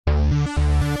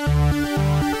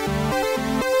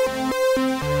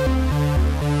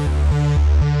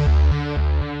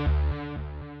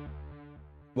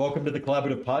welcome to the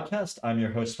Collaborative Podcast. I'm your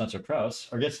host, Spencer Krause.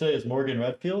 Our guest today is Morgan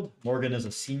Redfield. Morgan is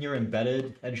a senior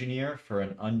embedded engineer for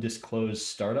an undisclosed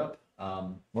startup.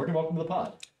 Morgan, welcome to the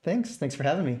pod. Thanks for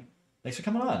having me. Thanks for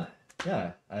coming on.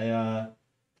 Yeah, I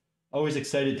always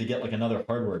excited to get like another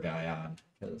hardware guy on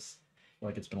because I feel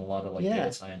like it's been a lot of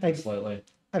data scientists lately.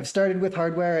 I've started with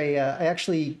hardware. I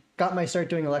actually got my start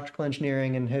doing electrical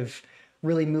engineering and have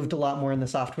really moved a lot more in the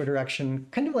software direction,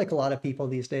 kind of like a lot of people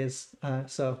these days.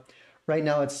 So right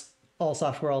now it's all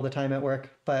software all the time at work,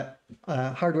 but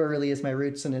hardware really is my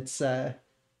roots, and it's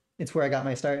where I got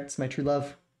my start. It's my true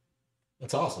love.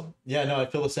 That's awesome. Yeah, no, I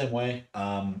feel the same way.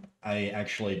 I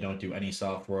actually don't do any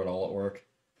software at all at work.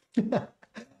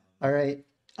 All right.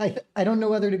 I don't know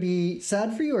whether to be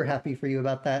sad for you or happy for you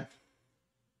about that.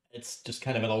 It's just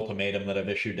kind of an ultimatum that I've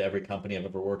issued to every company I've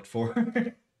ever worked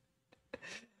for.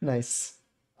 Nice.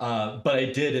 But I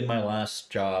did in my last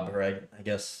job, or I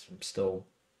guess I'm still,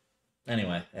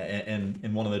 anyway,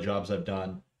 in one of the jobs I've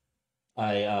done,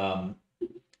 I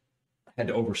had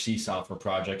to oversee software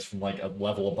projects from like a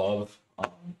level above.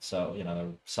 So, you know, the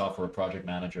software project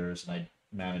managers, and I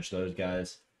managed those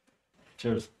guys.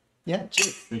 Cheers. Yeah,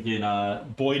 cheers. Drinking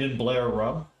Boyd and Blair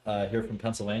rum here from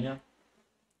Pennsylvania.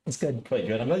 It's good. Quite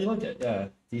good. I'm glad you like it. Yeah,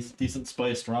 decent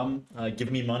spiced rum.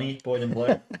 Give me money, Boyd and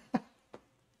Blair.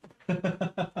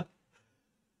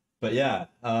 But yeah,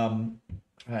 all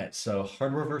right. So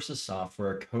hardware versus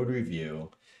software, code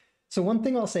review. So one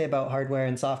thing I'll say about hardware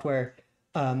and software,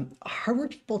 hardware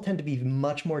people tend to be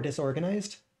much more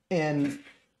disorganized. And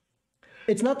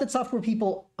it's not that software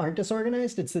people aren't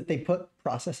disorganized, it's that they put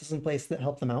processes in place that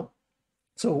help them out.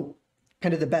 So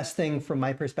kind of the best thing from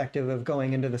my perspective of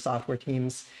going into the software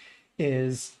teams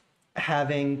is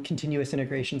having continuous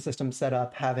integration systems set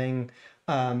up, having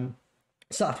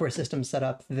software systems set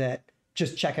up that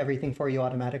just check everything for you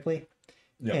automatically.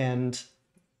 Yep. And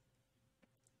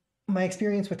my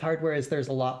experience with hardware is there's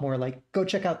a lot more like, go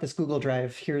check out this Google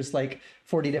Drive. Here's like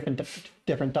 40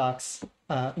 different docs.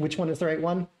 Which one is the right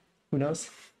one? Who knows?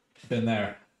 Been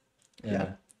there. Yeah.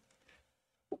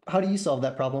 How do you solve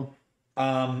that problem?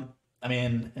 I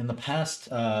mean, in the past,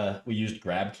 we used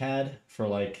GrabCAD for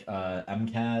like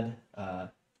MCAD. I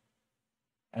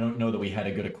don't know that we had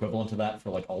a good equivalent to that for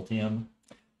like Altium.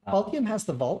 Altium has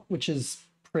the Vault, which is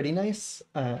pretty nice,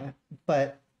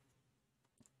 but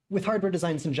with hardware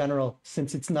designs in general,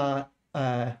 since it's not,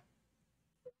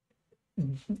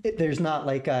 there's not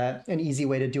like an easy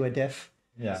way to do a diff.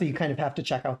 Yeah. So you kind of have to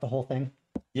check out the whole thing.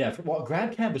 Yeah, well,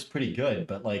 GrabCAD was pretty good,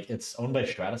 but like it's owned by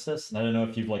Stratasys, and I don't know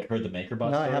if you've like heard the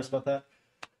MakerBot stories about that.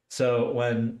 So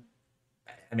when,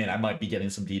 I mean, I might be getting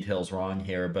some details wrong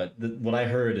here, but what I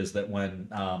heard is that when,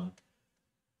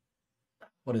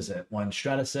 what is it? When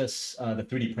Stratasys, the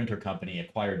 3D printer company,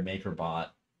 acquired MakerBot,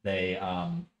 they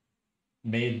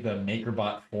made the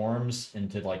MakerBot forms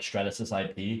into like Stratasys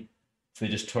IP. So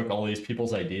they just took all these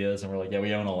people's ideas and were like, yeah,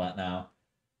 we own all that now.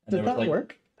 And did that like,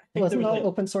 work? Wasn't it all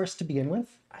open source to begin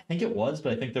with? I think it was,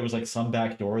 but I think there was like some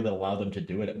back door that allowed them to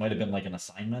do it. It might have been like an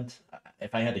assignment.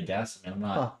 If I had to guess, I mean, I'm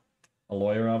not a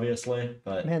lawyer, obviously,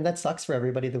 but man, that sucks for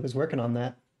everybody that was working on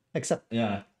that, except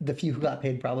the few who got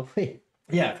paid, probably.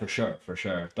 Yeah, for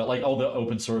sure. But like all the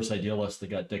open source idealists that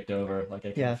got dicked over, like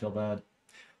I kind of feel bad.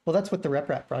 Well, that's what the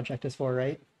RepRap project is for,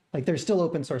 right? Like there's still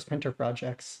open source printer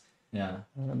projects. Yeah.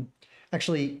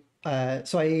 Actually,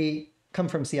 so I come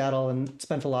from Seattle and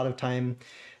spent a lot of time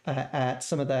at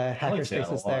some of the hacker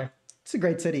spaces there. It's a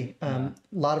great city. A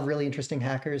lot of really interesting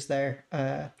hackers there.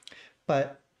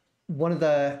 But one of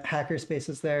the hacker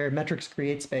spaces there, Metrics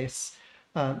Create Space,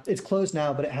 it's closed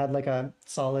now, but it had like a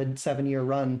solid 7-year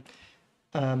run.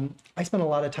 I spent a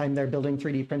lot of time there building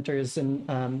 3D printers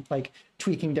and like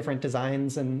tweaking different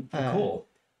designs and cool.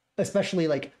 Especially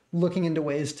like looking into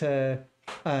ways to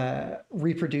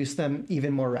reproduce them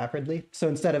even more rapidly. So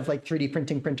instead of like 3D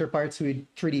printing printer parts, we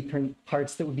would 3D print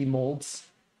parts that would be molds,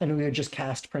 and we would just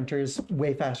cast printers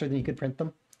way faster than you could print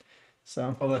them.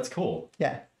 So that's cool.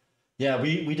 Yeah. Yeah,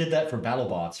 we did that for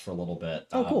BattleBots for a little bit.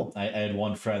 Oh, cool. I had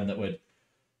one friend that would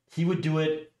do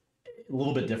it a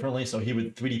little bit differently. So he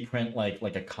would 3D print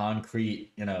like a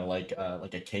concrete, you know, like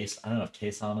a case. I don't know if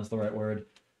caisson is the right word,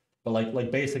 but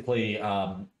like basically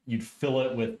you'd fill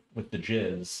it with the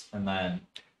jizz, and then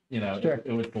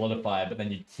it would solidify, but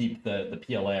then you'd keep the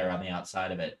PLA on the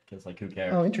outside of it because like who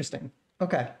cares? Oh, interesting.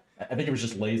 Okay. I think it was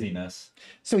just laziness.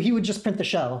 So he would just print the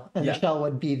shell, and the shell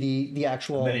would be the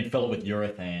actual. And then he'd fill it with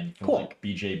urethane from like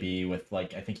BJB with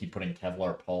like I think he put in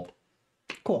Kevlar pulp.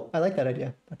 Cool. I like that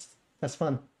idea. That's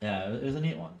fun. Yeah, it was a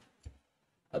neat one.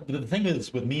 But the thing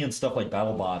is, with me and stuff like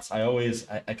BattleBots,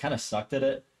 I kind of sucked at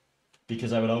it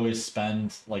because I would always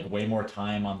spend like way more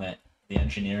time on the the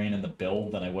engineering and the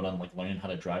build than I would on like learning how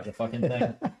to drive the fucking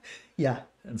thing. Yeah.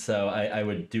 And so I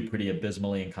would do pretty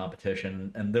abysmally in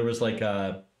competition. And there was like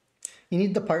You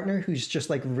need the partner who's just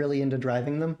like really into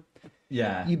driving them.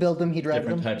 yeah, You build them, he drives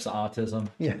different them. types of autism.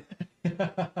 Yeah.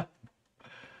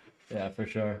 Yeah, for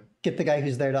sure. Get the guy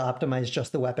who's there to optimize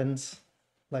just the weapons.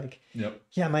 Like, Yep.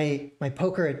 yeah, my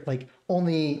poker like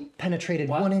only penetrated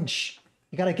What? 1 inch.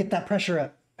 You got to get that pressure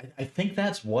up. I think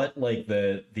that's what like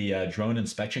the drone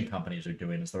inspection companies are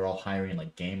doing is they're all hiring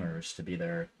like gamers to be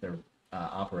their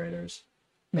operators.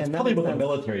 That's Man, that probably makes what the sense.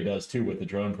 military does too with the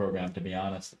drone program, to be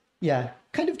honest. Yeah,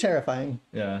 kind of terrifying,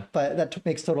 Yeah. but that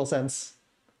makes total sense.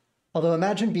 Although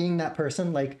imagine being that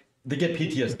person, like, They get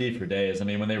PTSD for days. I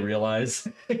mean, when they realize.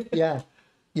 yeah,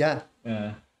 yeah,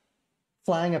 Yeah.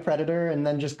 flying a predator and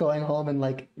then just going home and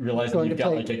like Realizing going you've to got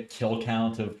play. like a kill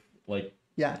count of like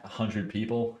Yeah, 100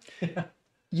 people.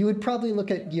 you would probably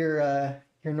look at your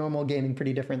normal gaming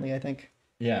pretty differently, I think.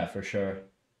 Yeah, for sure.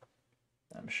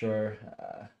 I'm sure.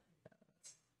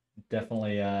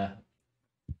 Definitely a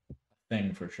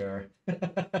thing for sure.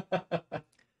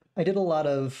 I did a lot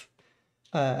of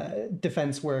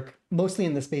defense work, mostly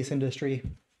in the space industry,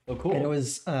 Oh, cool. and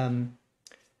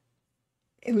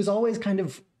it was always kind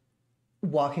of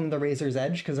walking the razor's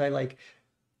edge because I like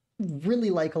really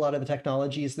like a lot of the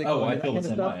technologies that go Oh, I into that feel the kind of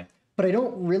same stuff, way. but I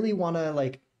don't really want to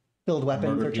like build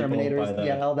weapons Murder or people by Terminators, the-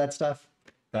 yeah, all that stuff.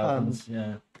 Thousands,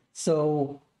 yeah.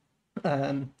 So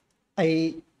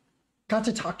I got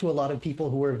to talk to a lot of people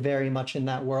who were very much in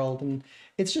that world, and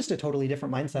it's just a totally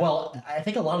different mindset. Well, I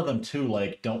think a lot of them too,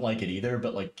 like, don't like it either,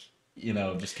 but like, you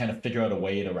know, just kind of figure out a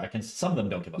way to reckon. Some of them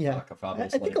don't give a yeah, fuck, I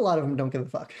obviously. think a lot of them don't give a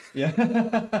fuck.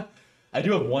 Yeah. I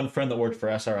do have one friend that worked for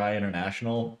SRI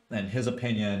International, and his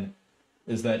opinion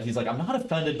is that he's like, I'm not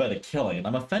offended by the killing,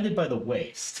 I'm offended by the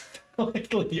waste. like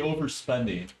the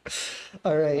overspending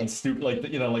All right, and stupid, like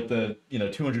the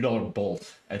 $200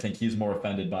 bolt. I think he's more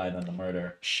offended by than the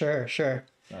murder. sure.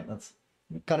 That's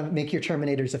Got to make your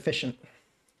Terminators efficient.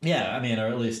 yeah. I mean, or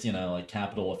at least like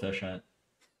capital efficient.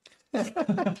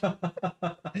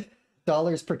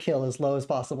 Dollars per kill as low as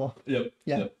possible. Yep.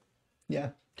 Yeah. Yep. Yeah.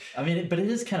 I mean, but it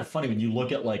is kind of funny when you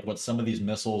look at like what some of these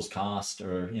missiles cost,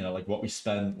 or like what we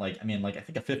spend. Like, I mean, like I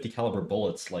think a 50 caliber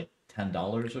bullet's like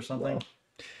 $10 or something, Wow.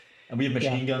 and we have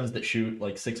machine Yeah. guns that shoot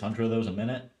like 600 of those a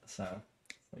minute. So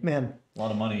Man, a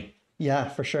lot of money. yeah,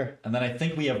 for sure. And then I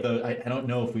think we have I don't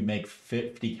know if we make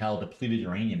 50 cal depleted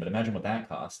uranium, but imagine what that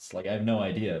costs. Like, I have no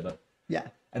idea, but. Yeah.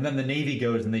 And then the Navy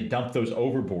goes and they dump those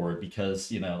overboard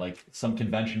because, like some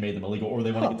convention made them illegal, or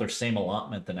they want to get their same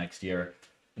allotment the next year.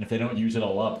 And if they don't use it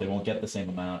all up, they won't get the same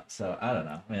amount. So I don't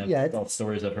know. Man, Yeah, it's all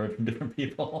stories I've heard from different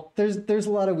people. There's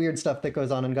a lot of weird stuff that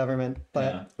goes on in government,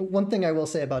 but Yeah. one thing I will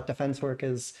say about defense work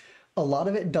is a lot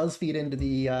of it does feed into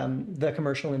the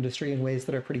commercial industry in ways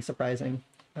that are pretty surprising.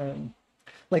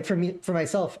 Like for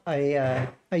myself, I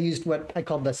used what I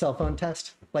called the cell phone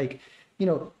test. Like,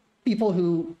 people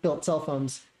who built cell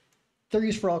phones, they're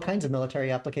used for all kinds of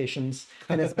military applications,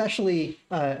 and especially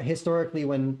historically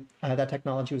when that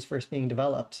technology was first being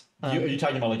developed. Are you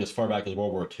talking about like as far back as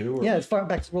World War II? Or? Yeah, as far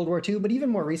back as World War II, but even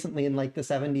more recently in like the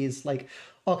 70s, like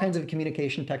all kinds of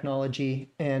communication technology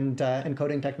and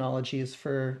encoding technologies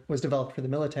was developed for the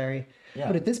military. Yeah.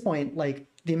 But at this point, like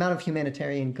the amount of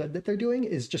humanitarian good that they're doing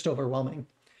is just overwhelming.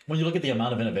 When you look at the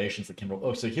amount of innovations that came.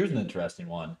 Oh, so here's an interesting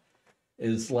one.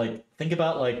 Is like, think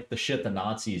about like the shit the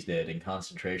Nazis did in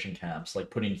concentration camps, like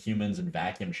putting humans in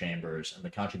vacuum chambers, and the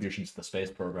contributions to the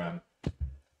space program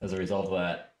as a result of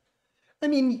that. I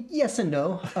mean, yes and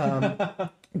no.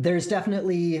 There's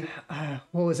definitely,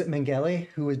 what was it, Mengele,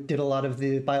 who did a lot of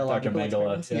the biological Dr.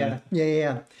 Mengele, experiments.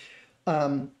 Yeah.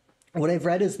 What I've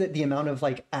read is that the amount of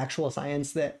like actual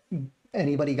science that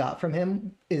anybody got from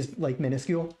him is like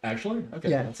minuscule. Actually, okay,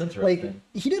 Yeah, that's interesting. like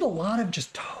he did a lot of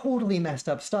just totally messed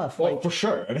up stuff, Well, like for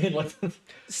sure. I mean, like,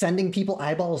 sending people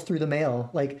eyeballs through the mail,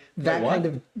 like that what? kind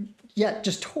of, yeah,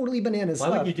 just totally bananas why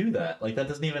stuff. would you do that? Like, that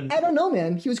doesn't even. I don't know,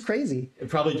 man. He was crazy.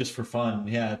 Probably just for fun.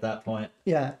 Yeah, at that point.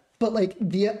 Yeah, but like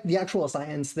the actual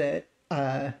science that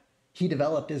he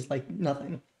developed is like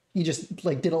nothing. He just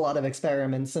like did a lot of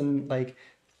experiments and like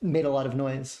made a lot of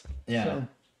noise. Yeah. So,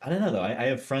 I don't know though. I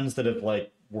have friends that have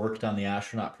like worked on the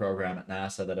astronaut program at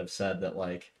NASA that have said that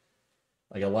like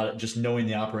a lot of just knowing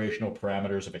the operational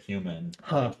parameters of a human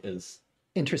like, is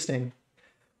interesting.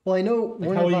 Well, I know like,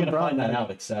 Werner how are you von gonna Braun, find that like-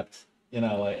 out except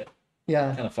like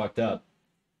Yeah, kind of fucked up.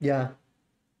 yeah,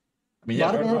 I mean, yeah,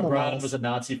 Lot of Werner von animal Braun models. was a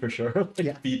Nazi for sure. Like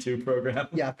Yeah. B2 program.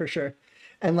 yeah, for sure.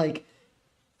 And like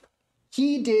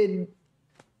he did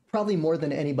probably more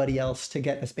than anybody else to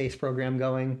get the space program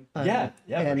going. Yeah,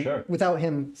 for and sure. Without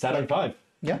him, Saturn like, V.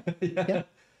 yeah, yeah.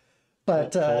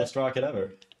 but Coolest rocket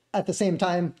ever. at the same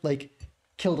time, like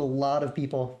killed a lot of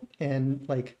people and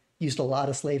like used a lot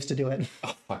of slaves to do it.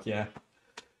 Oh fuck yeah.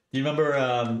 Do you remember?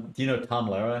 Do you know Tom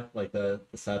Lehrer, like the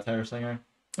satire singer?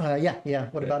 Yeah.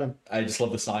 What about him? I just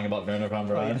love the song about Werner von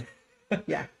Braun.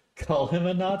 Yeah. Call him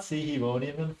a Nazi, he won't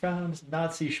even frown.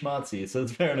 Nazi schmatzi,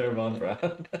 says Werner von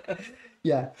Braun.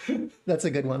 Yeah, that's a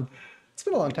good one. It's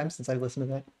been a long time since I've listened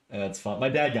to that. And it's fun. My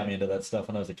dad got me into that stuff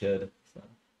when I was a kid. So.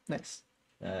 Nice.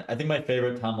 I think my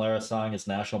favorite Tom Lehrer song is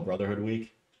National Brotherhood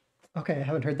Week. Okay, I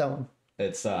haven't heard that one.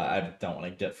 It's I don't want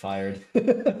to get fired.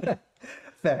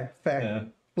 Fair. Yeah.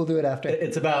 We'll do it after.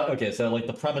 It's about, okay, so like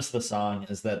the premise of the song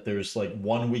is that there's like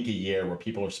 1 week a year where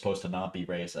people are supposed to not be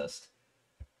racist.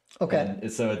 Okay. And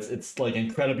so it's like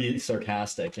incredibly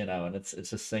sarcastic, you know, and it's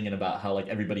just singing about how like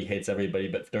everybody hates everybody,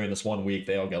 but during this 1 week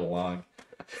they all get along.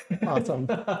 Awesome.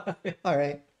 All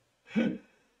right.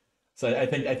 So I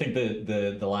think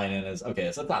the line in is,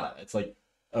 okay, so it's not that. It's like,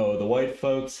 oh, the white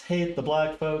folks hate the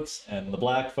black folks, and the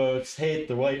black folks hate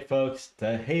the white folks.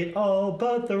 To hate all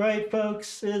but the right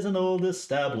folks is an old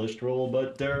established rule,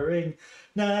 but during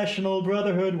National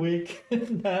Brotherhood Week,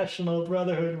 National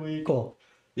Brotherhood Week. Cool.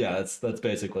 Yeah, that's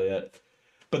basically it.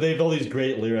 But they have all these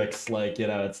great lyrics, like, you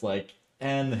know, it's like,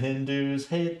 and the Hindus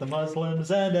hate the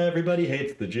Muslims, and everybody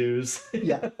hates the Jews.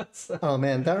 Yeah. So, Oh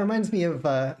man, that reminds me of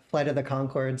Flight of the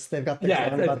Conchords. They've got their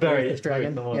song it's about the very, Racist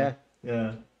Dragon. very Yeah.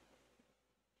 Yeah.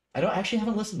 I don't actually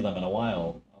haven't listened to them in a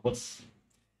while. What's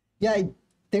Yeah,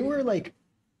 they were like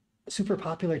super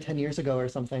popular 10 years ago or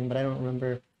something, but I don't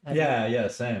remember. Yeah,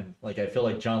 same. Like I feel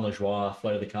like John LaJoie,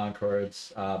 Flight of the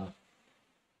Conchords.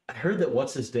 I heard that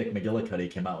What's His Dick McGillicuddy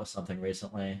came out with something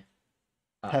recently.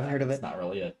 Haven't heard of It's it. not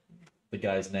really the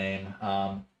guy's name.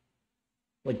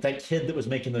 Like that kid that was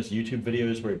making those YouTube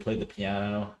videos where he played the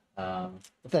piano.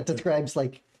 That describes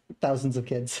like thousands of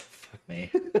kids. Fuck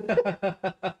me.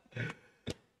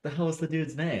 The hell was the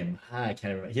dude's name? I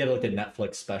can't remember. He had like a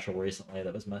Netflix special recently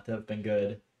that was meant to have been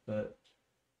good, but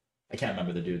I can't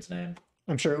remember the dude's name.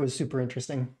 I'm sure it was super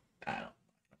interesting. I don't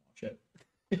watch it.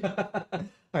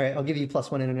 All right, I'll give you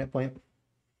 +1 internet point.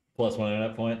 +1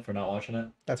 internet point for not watching it.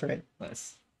 That's right.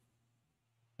 Nice.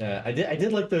 Yeah, I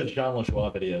did like those Jean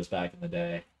LaJoie videos back in the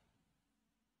day.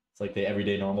 It's like the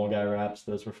Everyday Normal Guy raps.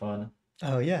 Those were fun.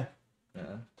 Oh yeah.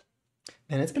 Yeah.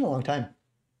 And it's been a long time.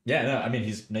 Yeah, no, I mean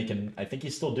he's making. I think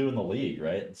he's still doing the league,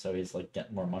 right? And so he's like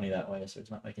getting more money that way. So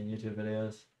he's not making YouTube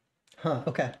videos. Huh.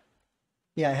 Okay.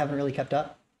 Yeah, I haven't really kept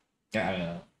up. Yeah, I don't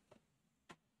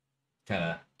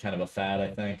know. Kind of a fad,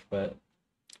 I think, but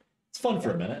it's fun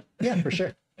for a minute. Yeah, for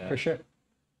sure. Yeah. For sure.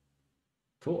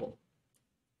 Cool.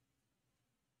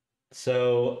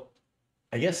 So,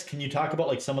 I guess can you talk about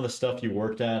like some of the stuff you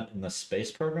worked at in the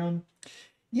space program?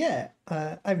 Yeah,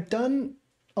 I've done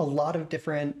a lot of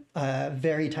different,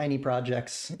 very tiny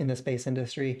projects in the space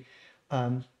industry.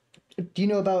 Do you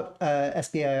know about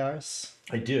SBIRs?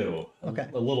 I do. Okay.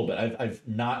 A little bit. I've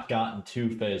not gotten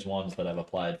 2 phase 1s that I've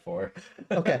applied for.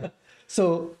 Okay.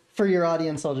 So for your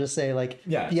audience, I'll just say like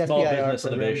Yeah, the Small SBIR Business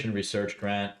program, Innovation Research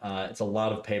Grant. It's a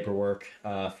lot of paperwork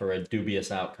for a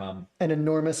dubious outcome. an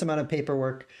enormous amount of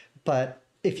paperwork, but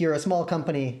if you're a small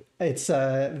company, it's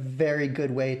a very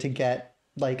good way to get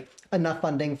like enough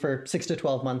funding for 6 to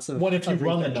 12 months of What if you of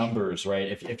run the research. numbers,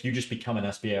 right? If you just become an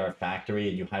SBIR factory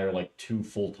and you hire like 2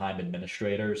 full-time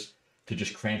administrators to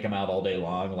just crank them out all day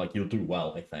long, like you'll do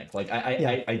well, I think. Like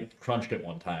I crunched it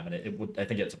one time and it would, I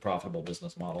think it's a profitable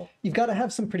business model. You've got to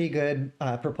have some pretty good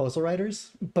proposal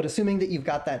writers, but assuming that you've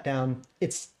got that down,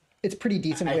 it's pretty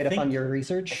decent I way to think- fund your I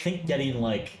research. think getting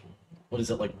like, what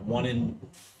is it, like 1 in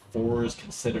 4 is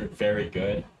considered very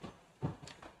good.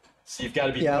 So you've got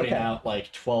to be putting out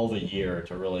like 12 a year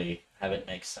to really have it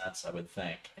make sense, I would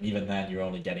think. And even then, you're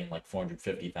only getting like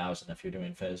 450,000 if you're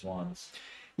doing phase 1s.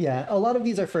 Yeah, a lot of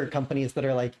these are for companies that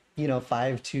are like,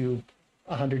 5 to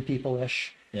 100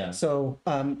 people-ish. Yeah. So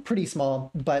pretty small.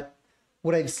 But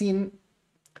what I've seen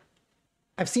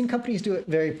companies do it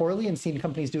very poorly and seen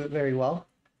companies do it very well.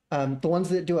 The ones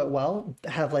that do it well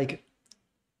have like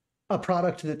a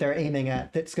product that they're aiming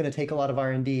at that's going to take a lot of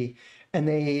R&D, and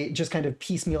they just kind of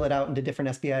piecemeal it out into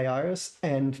different SBIRs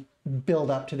and build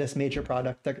up to this major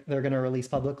product that they're going to release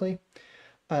publicly.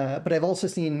 But I've also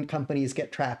seen companies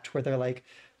get trapped where they're like,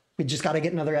 we just got to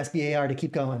get another SBIR to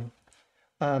keep going.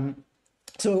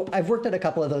 So I've worked at a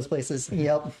couple of those places.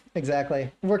 Yep,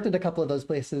 exactly. Worked at a couple of those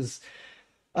places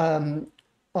on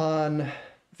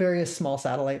various small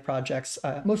satellite projects,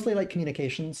 mostly like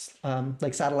communications,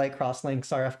 like satellite crosslinks,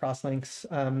 RF crosslinks.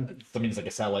 That means like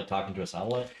a satellite talking to a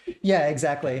satellite? Yeah,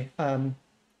 exactly.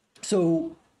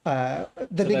 So The So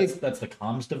big that's the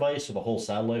comms device or the whole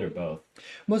satellite or both?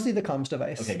 mostly the comms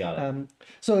device. Okay, got it.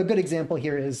 So a good example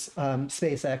here is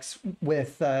SpaceX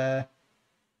with their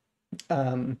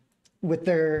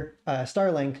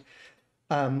Starlink.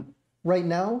 Right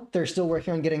now, they're still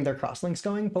working on getting their crosslinks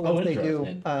going, but once they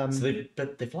do, so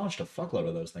they've launched a fuckload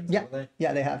of those things, yeah, haven't they?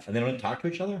 yeah, they have. And they don't talk to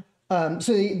each other?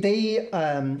 So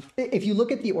if you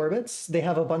look at the orbits, they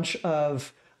have a bunch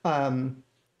of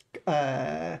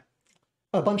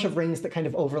rings that kind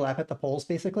of overlap at the poles,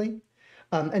 basically,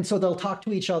 and so they'll talk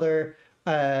to each other.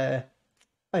 I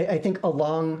think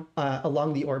along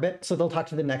the orbit, so they'll talk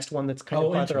to the next one that's kind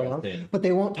of farther along, but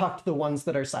they won't talk to the ones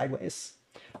that are sideways.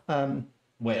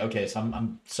 Wait, okay, so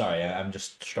I'm sorry, I'm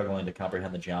just struggling to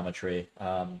comprehend the geometry.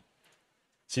 So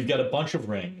you've got a bunch of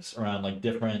rings around like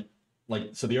different,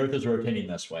 so the Earth is rotating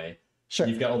this way. Sure.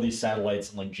 You've got all these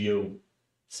satellites in like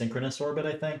geosynchronous orbit,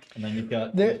 I think, and then you've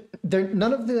got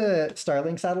none of the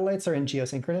Starlink satellites are in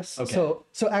geosynchronous. Okay.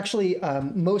 So actually,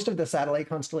 most of the satellite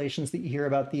constellations that you hear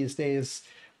about these days,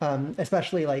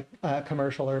 especially like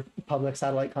commercial or public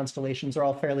satellite constellations, are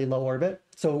all fairly low orbit.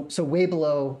 So way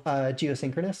below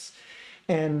geosynchronous.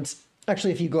 And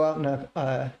actually, if you go out in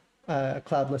a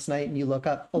cloudless night and you look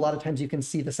up, a lot of times you can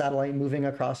see the satellite moving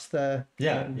across the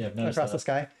across the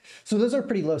sky. So those are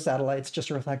pretty low satellites, just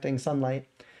reflecting sunlight.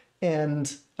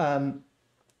 And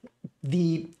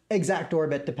the exact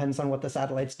orbit depends on what the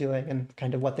satellite's doing and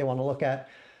kind of what they want to look at.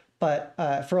 But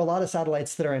for a lot of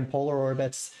satellites that are in polar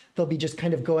orbits, they'll be just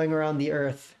kind of going around the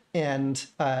Earth, and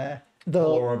polar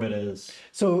orbit is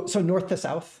so north to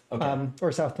south, okay.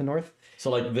 Or south to north. So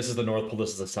like this is the North Pole,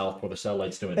 this is the South Pole, the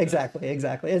satellite's doing exactly,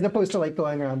 as opposed to like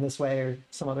going around this way or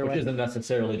some other way. Which isn't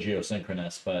necessarily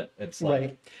geosynchronous, but it's like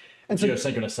right. And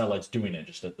geosynchronous satellite's doing it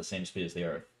just at the same speed as the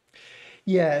Earth.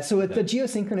 Yeah, so with the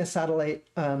geosynchronous satellite,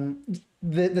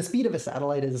 the speed of a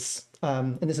satellite is,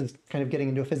 and this is kind of getting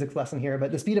into a physics lesson here,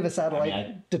 but the speed of a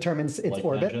satellite determines its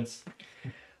orbit.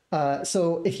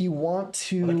 So if you want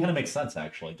to... Well, that kind of makes sense,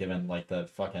 actually, given like the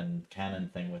fucking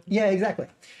cannon thing with... Yeah, exactly.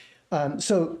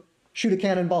 So shoot a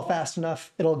cannonball fast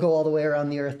enough, it'll go all the way around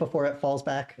the Earth before it falls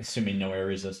back. Assuming no air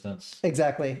resistance.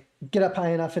 Exactly. Get up high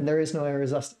enough and there is no air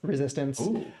resistance.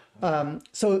 Ooh.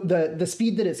 So the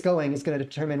speed that it's going is going to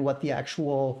determine what the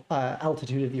actual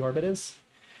altitude of the orbit is.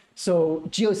 So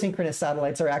geosynchronous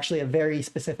satellites are actually a very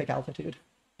specific altitude.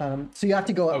 So you have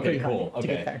to go up pretty high to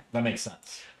get there. That makes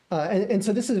sense. And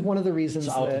so this is one of the reasons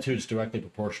altitude is directly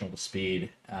proportional to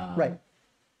speed. Right.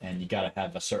 And you got to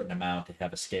have a certain amount to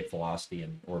have escape velocity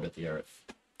and orbit the Earth.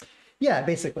 Yeah,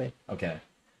 basically. Okay.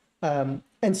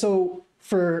 And so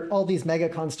for all these mega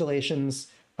constellations,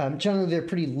 generally they're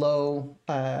pretty low.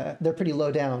 They're pretty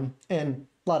low down, and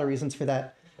a lot of reasons for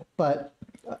that. But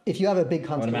if you have a big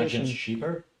constellation, I would imagine it's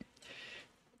cheaper.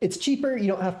 It's cheaper. You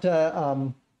don't have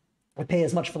to pay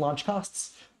as much for launch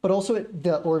costs, but also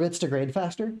the orbits degrade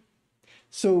faster.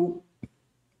 So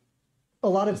a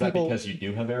lot of people... Is that because you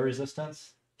do have air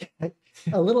resistance?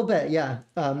 A little bit, yeah.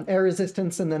 Air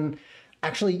resistance, and then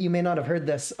actually, you may not have heard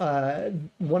this.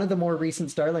 One of the more recent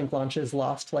Starlink launches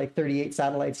lost like 38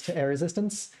 satellites to air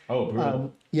resistance. Oh,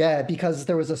 brutal. Yeah, because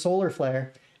there was a solar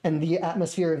flare, and the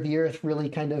atmosphere of the Earth really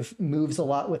kind of moves a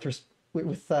lot with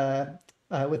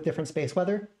different space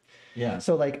weather. Yeah.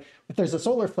 So like, if there's a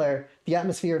solar flare, the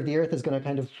atmosphere of the Earth is going to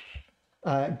kind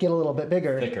of get a little bit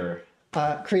bigger, thicker,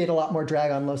 create a lot more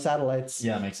drag on low satellites.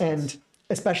 Yeah, makes sense. And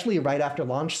especially right after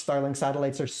launch, Starlink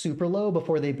satellites are super low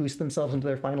before they boost themselves into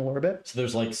their final orbit. So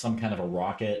there's like some kind of a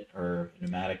rocket or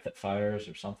pneumatic that fires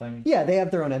or something? Yeah, they have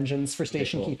their own engines for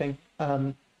station keeping,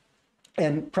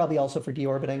 and probably also for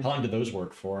deorbiting. How long do those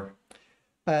work for?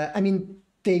 I mean,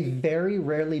 they very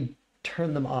rarely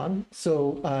turn them on.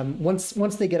 So once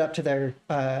they get up to their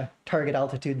target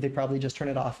altitude, they probably just turn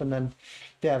it off, and then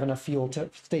they have enough fuel to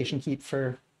station keep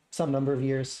for some number of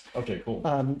years. Okay, cool.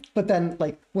 But then,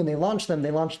 like, when they launch them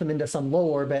into some low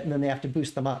orbit, and then they have to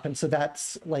boost them up, and so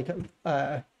that's like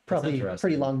probably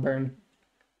pretty long burn.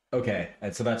 Okay,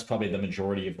 and so that's probably the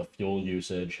majority of the fuel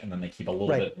usage, and then they keep a little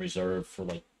bit in reserve for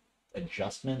like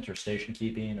adjustment or station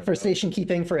keeping. Or station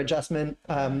keeping, for adjustment,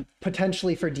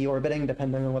 potentially for deorbiting,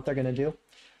 depending on what they're going to do.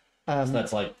 So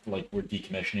that's like we're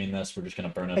decommissioning this, we're just going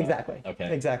to burn it exactly up.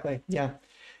 Okay, exactly, yeah.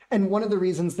 And one of the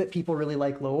reasons that people really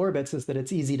like low orbits is that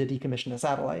it's easy to decommission a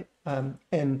satellite.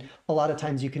 And a lot of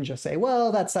times you can just say, well,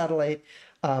 that satellite,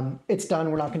 it's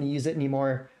done. We're not going to use it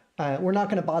anymore. We're not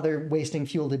going to bother wasting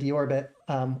fuel to deorbit,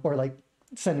 or like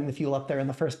sending the fuel up there in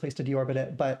the first place to deorbit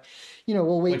it. But, you know,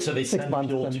 we'll wait. Wait, so they 6 send months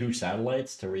fuel to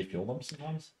satellites to refuel them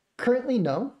sometimes? Currently,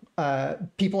 no.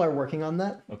 People are working on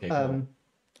that. Okay, cool.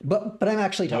 But I'm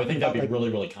actually talking I think about, that'd be really,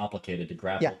 really complicated to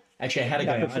grapple. Yeah. Actually, I had a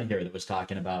Yeah, guy for sure. on here that was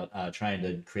talking about trying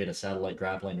to create a satellite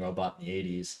grappling robot in the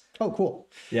 80s. Oh, cool.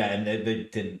 Yeah, and they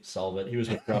didn't solve it. He was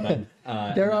with Grumman.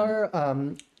 There are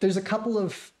there's a couple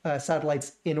of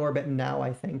satellites in orbit now,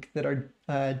 I think, that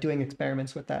are doing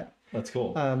experiments with that. That's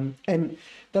cool. And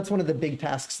that's one of the big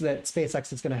tasks that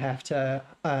SpaceX is going to have to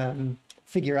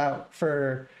figure out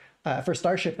for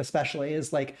Starship, especially,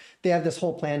 is like they have this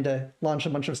whole plan to launch a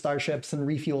bunch of starships and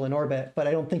refuel in orbit, but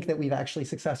I don't think that we've actually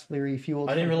successfully refueled.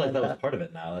 I didn't realize like that was part of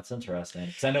it now. That's interesting.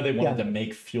 Because I know they wanted to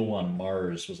make fuel on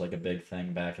Mars was like a big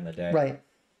thing back in the day. Right.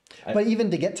 But even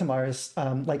to get to Mars,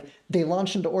 like they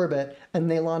launch into orbit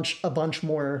and they launch a bunch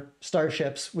more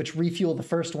starships, which refuel the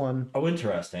first one. Oh,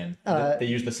 interesting. They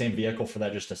use the same vehicle for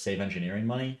that just to save engineering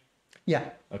money?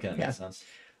 Yeah. Okay, that makes sense.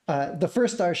 The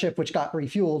first starship, which got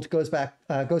refueled,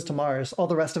 goes to Mars. All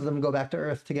the rest of them go back to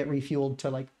Earth to get refueled to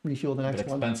like refuel the next But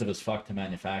one. expensive as fuck to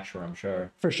manufacture, I'm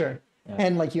sure. For sure. Yeah.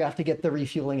 And like you have to get the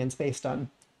refueling in space done.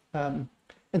 And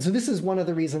so this is one of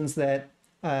the reasons that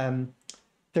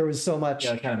there was so much.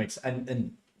 Yeah, it kind of makes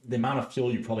and the amount of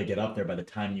fuel you probably get up there by the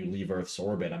time you leave Earth's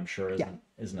orbit, I'm sure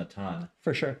isn't a ton.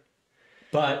 For sure.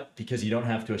 But because you don't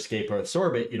have to escape Earth's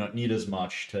orbit, you don't need as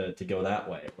much to go that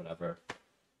way, whatever.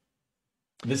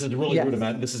 This is really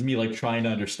rudimentary. This is me like trying to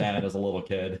understand as a little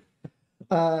kid.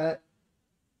 I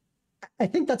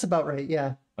think that's about right.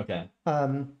 Yeah. Okay.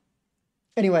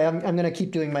 Anyway, I'm gonna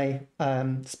keep doing my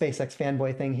SpaceX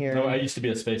fanboy thing here. No, I used to be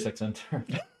a SpaceX intern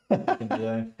back in the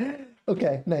day.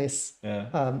 Okay, nice.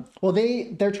 Yeah. Well,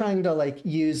 they're trying to like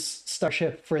use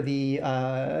Starship for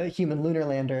the human lunar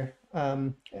lander.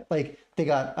 Like they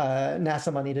got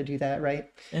NASA money to do that,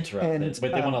 right? Interesting.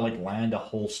 But they want to like land a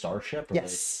whole starship?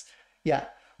 Yes. Yeah,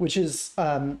 which is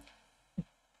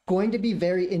going to be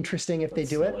very interesting if they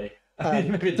do it.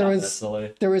 Maybe there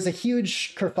was a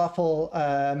huge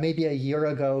kerfuffle maybe a year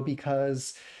ago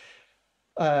because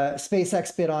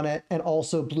SpaceX bid on it, and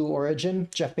also Blue Origin,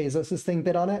 Jeff Bezos' thing,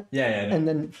 bid on it. Yeah. And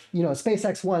then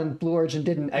SpaceX won, Blue Origin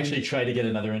didn't. I actually tried to get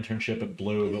another internship at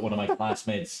Blue, but one of my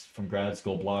classmates from grad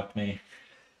school blocked me.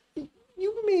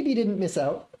 You maybe didn't miss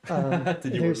out.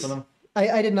 Did you work for them?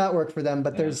 I did not work for them,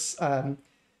 but there's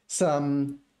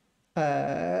some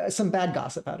bad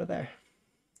gossip out of there.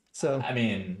 So I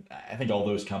mean, I think all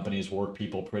those companies work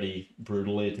people pretty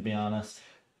brutally, to be honest.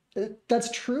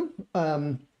 That's true.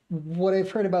 What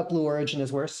I've heard about Blue Origin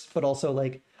is worse, but also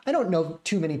like I don't know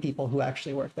too many people who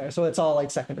actually work there, so it's all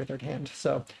like second or third hand.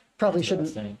 So probably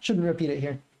shouldn't repeat it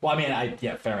here. Well, I mean,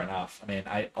 fair enough. I mean,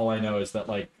 all I know is that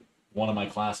like one of my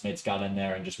classmates got in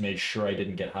there and just made sure I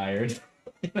didn't get hired.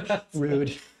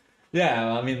 Rude.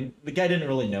 Yeah, I mean, the guy didn't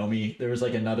really know me. There was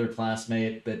like another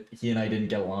classmate that he and I didn't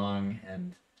get along,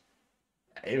 and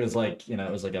it was like,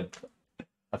 it was like a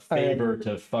favor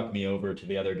to fuck me over to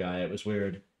the other guy. It was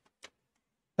weird.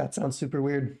 That sounds super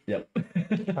weird. Yep.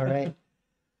 All right.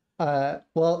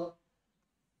 Well,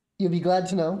 you'll be glad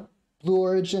to know Blue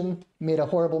Origin made a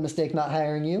horrible mistake not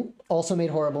hiring you. Also made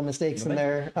horrible mistakes in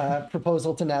their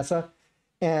proposal to NASA.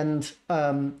 And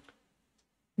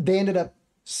they ended up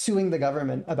suing the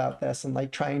government about this and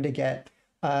like trying to get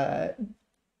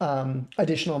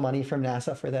additional money from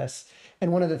NASA for this.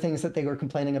 And one of the things that they were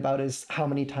complaining about is how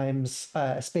many times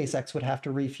SpaceX would have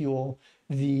to refuel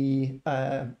the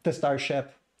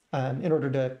Starship in order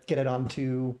to get it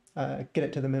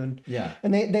to the moon. Yeah.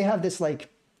 And they have this like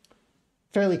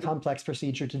fairly complex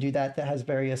procedure to do that has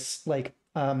various like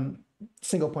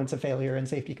single points of failure and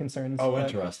safety concerns. Oh,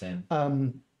 interesting.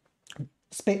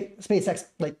 SpaceX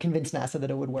like convinced NASA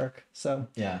that it would work. So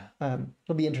yeah,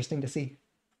 it'll be interesting to see.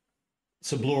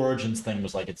 So Blue Origin's thing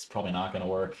was like, it's probably not going to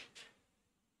work.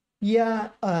 Yeah,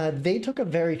 they took a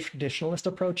very traditionalist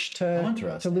approach to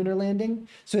lunar landing.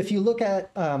 So if you look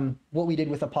at what we did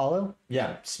with Apollo.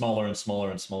 Yeah, smaller and smaller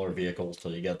and smaller vehicles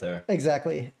till you get there.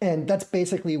 Exactly. And that's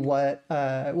basically what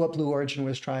Blue Origin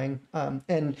was trying.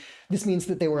 And this means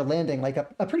that they were landing like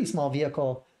a pretty small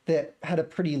vehicle that had a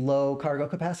pretty low cargo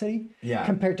capacity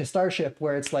compared to Starship,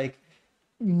 where it's like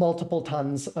multiple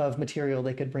tons of material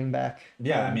they could bring back.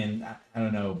 Yeah, I mean, I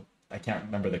don't know. I can't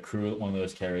remember the crew that one of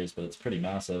those carries, but it's pretty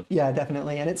massive. Yeah,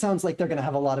 definitely. And it sounds like they're going to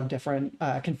have a lot of different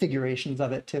configurations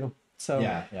of it too. So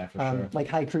yeah, for sure. Like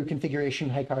high crew configuration,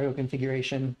 high cargo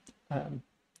configuration.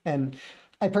 And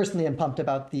I personally am pumped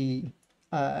about the...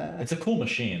 it's a cool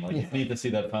machine. Like, you need to see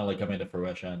that finally come into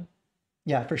fruition.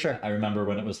 Yeah, for sure. I remember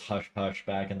when it was hush-hush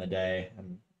back in the day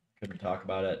and couldn't talk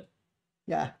about it.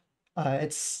 Yeah.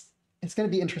 It's going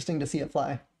to be interesting to see it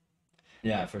fly.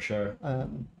 Yeah, for sure.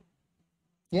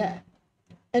 Yeah.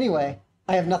 Anyway,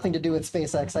 I have nothing to do with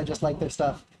SpaceX. I just like their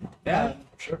stuff. Yeah,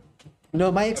 sure. No,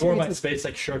 my I wore experience my with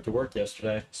SpaceX shirt to work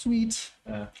yesterday. Sweet.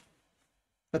 Yeah.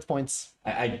 That's points.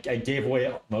 I gave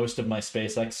away most of my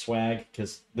SpaceX swag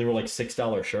because they were like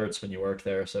 $6 shirts when you worked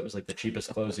there, so it was like the cheapest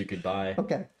clothes you could buy.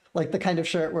 Okay. Like the kind of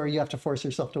shirt where you have to force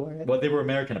yourself to wear it. But they were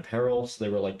American Apparel, so they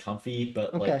were like comfy,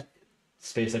 but Okay. like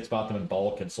SpaceX bought them in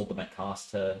bulk and sold them at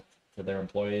cost to their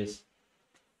employees.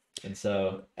 And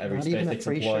so every Not even a SpaceX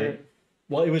free employee, shirt.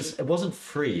 well, it wasn't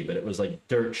free, but it was like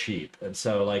dirt cheap. And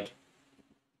so like,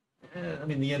 I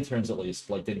mean, the interns at least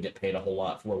like didn't get paid a whole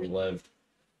lot for where we lived,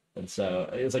 and so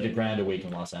it was like $1,000 a week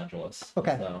in Los Angeles.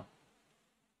 Okay. So,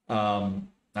 I don't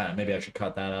know, maybe I should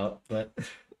cut that out, but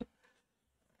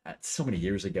that's so many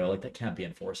years ago, like that can't be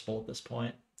enforceable at this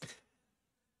point.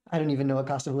 I don't even know what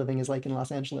cost of living is like in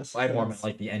Los Angeles. I so more that's- meant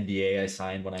like the NDA I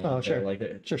signed when I went sure. there,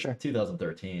 like Sure.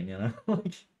 2013, you know.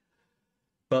 Like,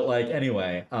 but like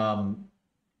anyway,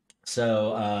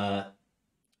 so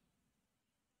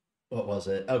what was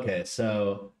it? Okay,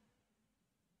 so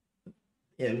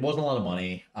it wasn't a lot of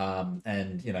money,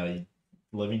 and you know,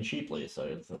 living cheaply,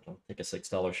 so I'll take a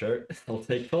 $6 shirt. I'll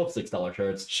take 12 $6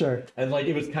 shirts, Sure. and like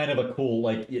it was kind of a cool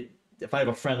like. If I have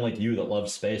a friend like you that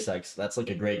loves SpaceX, that's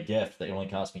like a great gift that only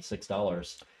cost me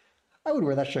 $6. I would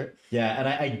wear that shirt. Yeah, and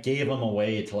I gave them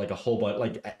away to like a whole bunch.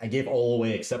 Like I gave all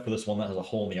away except for this one that has a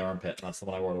hole in the armpit. And that's the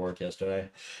one I wore to work yesterday.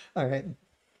 All right.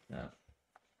 Yeah.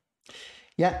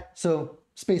 Yeah. So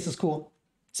space is cool.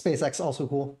 SpaceX also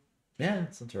cool. Yeah,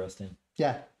 it's interesting.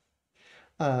 Yeah.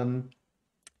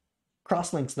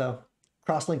 Crosslinks though.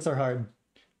 Crosslinks are hard.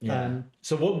 Yeah.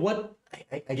 So what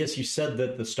I guess you said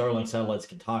that the Starlink satellites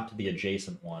can talk to the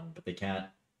adjacent one, but they can't.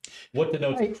 What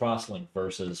denotes a crosslink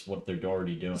versus what they're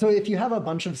already doing? So if you have a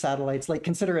bunch of satellites, like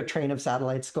consider a train of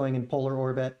satellites going in polar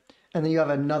orbit, and then you have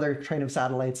another train of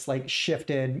satellites like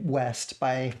shifted west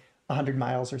by 100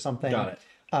 miles or something. Got it.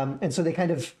 And so they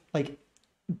kind of like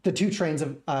the two trains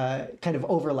of kind of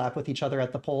overlap with each other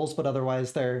at the poles, but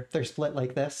otherwise they're split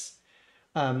like this.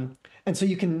 And so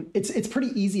you can it's pretty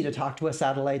easy to talk to a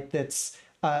satellite that's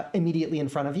immediately in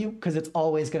front of you because it's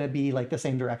always going to be like the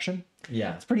same direction.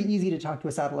 Yeah. It's pretty easy to talk to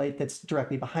a satellite that's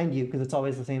directly behind you because it's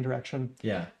always the same direction.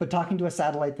 Yeah. But talking to a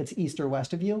satellite that's east or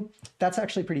west of you, that's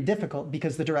actually pretty difficult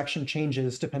because the direction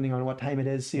changes depending on what time it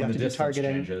is. So you When have the to be distance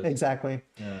targeting. changes. Exactly.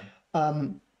 Yeah.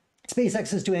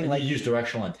 SpaceX is doing And like you use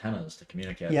directional antennas to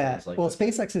communicate. yeah. It's like Well,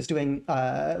 SpaceX is doing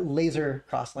laser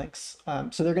crosslinks,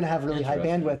 so they're going to have really high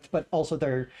Interesting. bandwidth, but also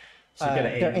their So you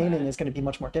gotta their aim aiming that. is going to be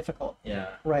much more difficult. Yeah.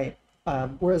 Right.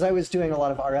 Whereas I was doing a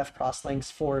lot of RF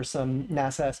crosslinks for some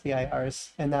NASA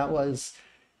SBIRs, and that was,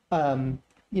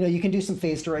 you can do some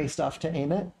phased array stuff to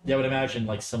aim it. Yeah, I would imagine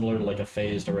like similar to like a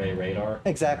phased array radar.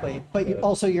 Exactly. But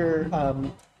also your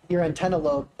antenna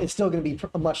lobe is still going to be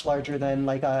much larger than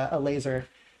like a laser.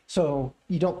 So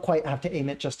you don't quite have to aim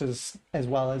it just as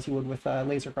well as you would with a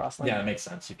laser crosslink. Yeah, it makes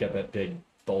sense. You've got that big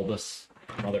bulbous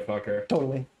motherfucker.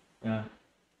 Totally. Yeah.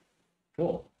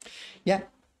 Cool. Yeah.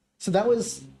 So that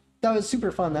was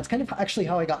super fun. That's kind of actually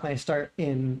how I got my start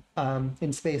in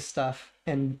space stuff.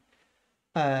 And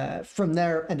from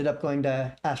there ended up going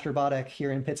to Astrobotic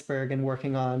here in Pittsburgh and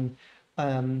working on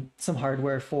some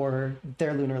hardware for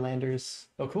their lunar landers.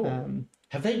 Oh, cool.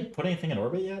 Have they put anything in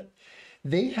orbit yet?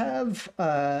 They have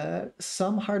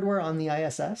some hardware on the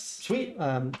ISS. Sweet.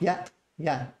 Yeah.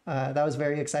 That was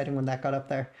very exciting when that got up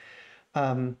there.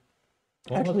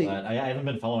 What was that? I haven't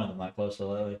been following them that closely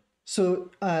lately. So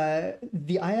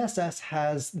the ISS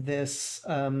has this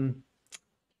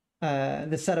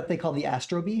this setup they call the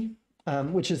Astrobee,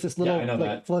 which is this little I know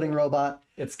that. floating robot.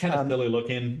 It's kind of silly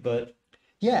looking, but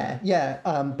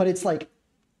But it's like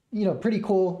pretty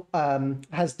cool.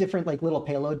 Has different like little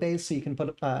payload bays, so you can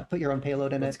put your own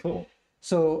payload in that's it. cool.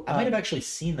 So I might have actually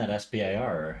seen that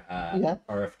SBIR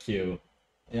RFQ.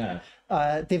 Yeah.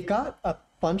 They've got a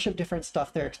bunch of different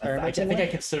stuff they're I experimenting think I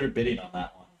with. considered bidding on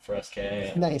that one for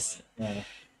SK. Nice. Yeah.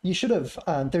 You should have.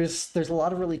 There's a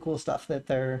lot of really cool stuff that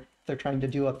they're trying to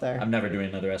do up there. I'm never doing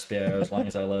another SBIR as long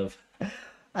as I live.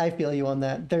 I feel you on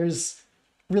that. There's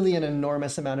really an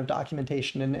enormous amount of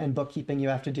documentation and bookkeeping you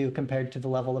have to do compared to the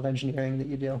level of engineering that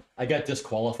you do. I got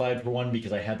disqualified for one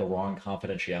because I had the wrong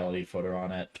confidentiality footer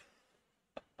on it.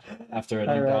 After an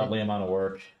ungodly amount of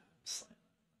work.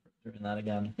 Doing that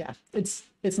again. Yeah, it's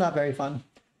not very fun.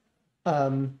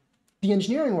 The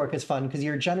engineering work is fun because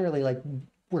you're generally like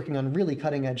working on really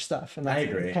cutting edge stuff, and I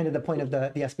that's agree. kind of the point of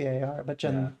the SBIR. But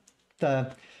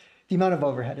the amount of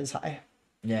overhead is high.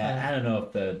 Yeah, I don't know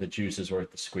if the juice is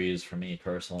worth the squeeze for me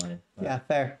personally. But, Yeah,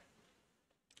 fair.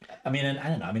 I mean, and I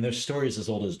don't know. I mean, there's stories as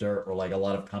old as dirt where like a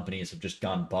lot of companies have just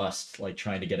gone bust, like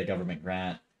trying to get a government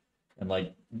grant and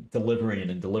like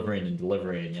delivering,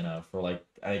 for like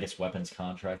I guess weapons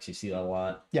contracts. You see that a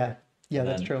lot. Yeah, And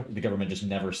that's then true. The government just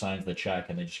never signs the check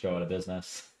and they just go out of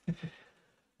business.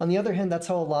 On the other hand, that's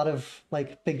how a lot of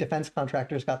like big defense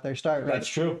contractors got their start, right? That's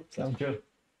true. So That's true.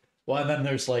 Well, and then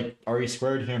there's like RE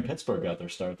Squared here in Pittsburgh got their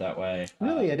start that way.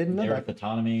 really, I didn't know Aerith that.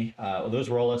 Autonomy. Well, those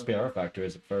were all SBR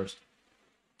factories at first.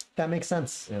 That makes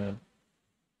sense.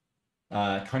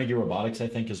 Yeah. Carnegie Robotics, I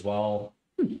think, as well.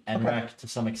 NREC to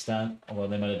some extent, although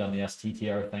they might have done the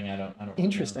STTR thing. I don't really know.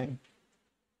 Interesting.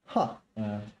 Huh.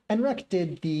 Yeah. NREC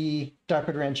did the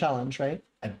DARPA Grand Challenge, right?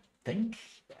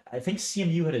 I think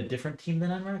CMU had a different team than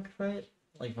NREC, right?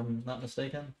 Like, if I'm not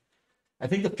mistaken. I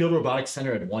think the Field Robotics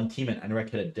Center had one team and NREC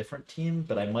had a different team,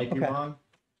 but I might be Okay. wrong.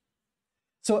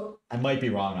 So I might be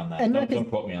wrong on that. Don't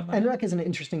quote me on that. NREC is an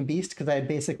interesting beast because I had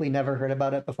basically never heard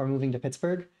about it before moving to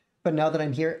Pittsburgh. But now that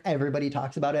I'm here, everybody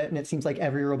talks about it, and it seems like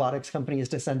every robotics company is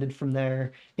descended from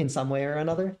there in some way or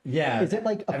another. Yeah. Is it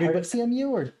like a part of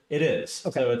CMU or? It is.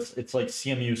 Okay. So it's like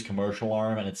CMU's commercial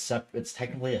arm, and it's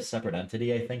technically a separate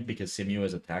entity, I think, because CMU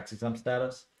has a tax exempt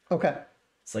status. Okay.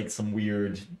 It's like some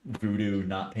weird voodoo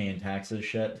not paying taxes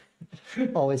shit.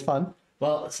 Always fun.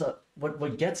 Well, so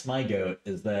what gets my goat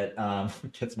is that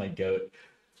gets my goat.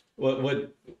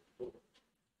 What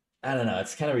I don't know.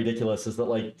 It's kind of ridiculous. Is that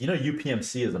like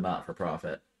UPMC is a not for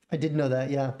profit. I did know that.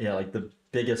 Yeah. Yeah, like the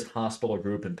biggest hospital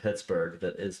group in Pittsburgh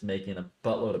that is making a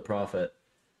buttload of profit.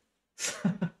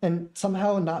 And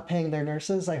somehow not paying their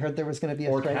nurses. I heard there was going to be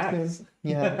a Or strike tax. soon.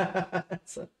 Yeah.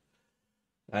 So,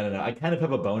 I don't know. I kind of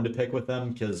have a bone to pick with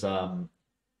them because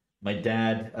my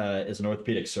dad is an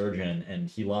orthopedic surgeon and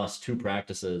he lost 2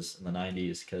 practices in the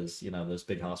 90s because those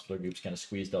big hospital groups kind of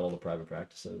squeezed out all the private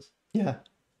practices. Yeah.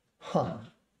 Huh.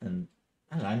 And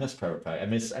I don't know, I miss private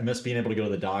practice. I miss being able to go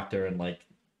to the doctor and like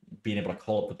being able to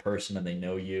call up the person and they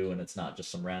know you and it's not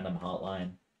just some random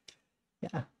hotline.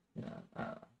 Yeah. I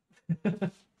don't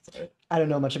know. Sorry. I don't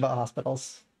know much about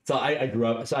hospitals. So I grew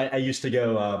up. So I used to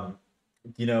go.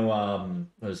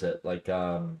 What is it like?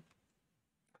 I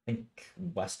think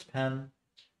West Penn.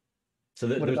 So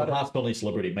there's a hospital in East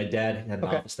Liberty. My dad had an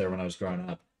office there when I was growing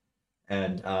up,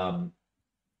 and I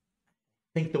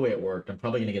think the way it worked, I'm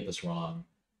probably gonna get this wrong,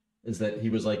 is that he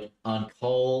was like on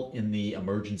call in the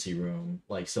emergency room,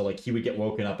 like so like he would get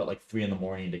woken up at like 3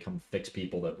 a.m. to come fix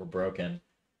people that were broken,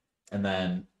 and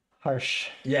then Harsh.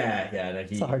 yeah,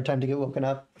 It's a hard time to get woken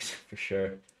up. for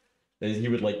sure. He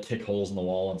would like kick holes in the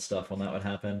wall and stuff when that would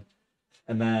happen.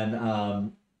 And then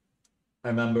I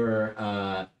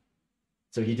remember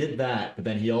so he did that, but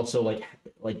then he also like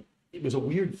it was a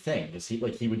weird thing because he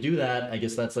would do that. I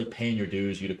guess that's like paying your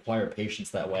dues. You'd acquire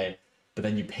patients that way, but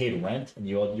then you paid rent and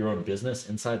you had your own business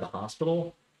inside the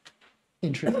hospital.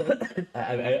 Interesting.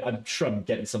 I'm sure I'm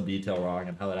getting some detail wrong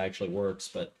on how that actually works,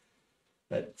 but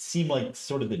that seemed like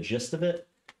sort of the gist of it.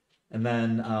 And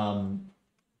then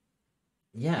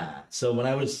yeah, so when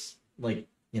I was like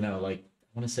I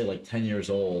want to say like 10 years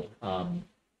old,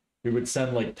 we would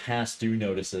send like past due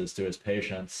notices to his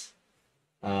patients,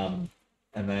 and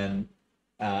then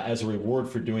as a reward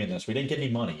for doing this, we didn't get any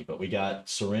money, but we got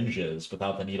syringes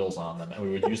without the needles on them, and we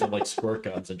would use them like squirt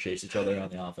guns and chase each other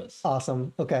around the office.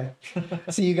 Awesome. Okay.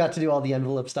 So you got to do all the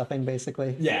envelope stuffing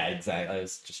basically. Yeah, exactly.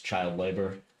 It's just child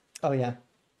labor. Oh yeah.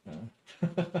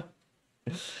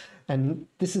 And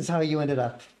this is how you ended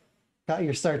up. Got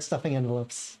your start stuffing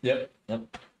envelopes. Yep.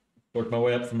 Worked my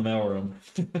way up from the mailroom.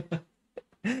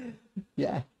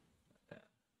 Yeah.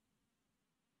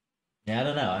 Yeah, I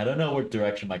don't know. I don't know what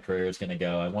direction my career is going to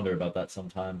go. I wonder about that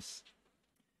sometimes.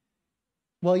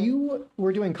 Well, you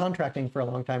were doing contracting for a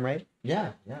long time, right?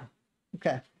 Yeah.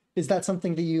 Okay. Is that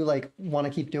something that you like want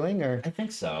to keep doing or? I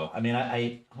think so. I mean,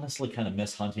 I honestly kind of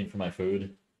miss hunting for my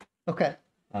food. Okay.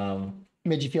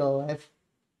 Made you feel alive?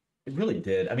 It really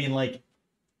did. I mean, like,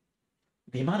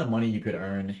 the amount of money you could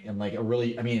earn and like the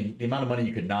amount of money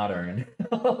you could not earn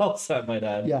also I might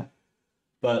add. Yeah.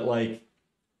 But like,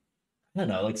 I don't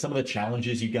know, like some of the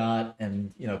challenges you got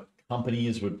and,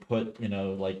 companies would put,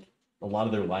 like a lot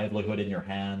of their livelihood in your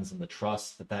hands and the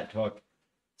trust that took.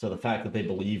 So the fact that they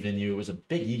believed in you, it was a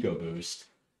big ego boost.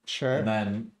 Sure. And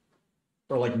then,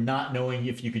 or like not knowing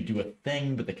if you could do a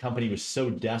thing, but the company was so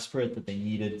desperate that they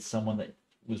needed someone that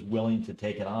was willing to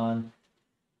take it on.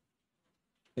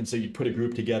 And so you put a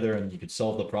group together and you could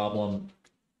solve the problem,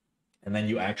 and then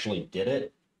you actually did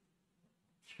it.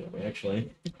 Should we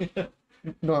actually?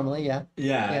 Normally, yeah.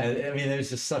 Yeah. I mean, it was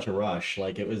just such a rush.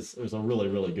 Like it was a really,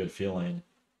 really good feeling.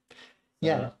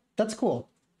 Yeah, that's cool.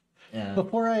 Yeah.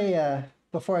 Before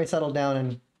I settled down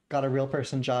and got a real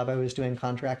person job, I was doing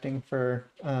contracting for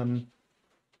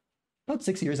about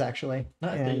 6 years actually.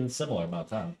 Not a similar amount of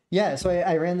time. Yeah, so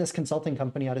I ran this consulting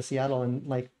company out of Seattle, and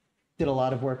like did a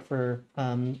lot of work for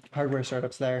hardware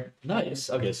startups there. Nice.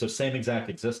 Okay, so same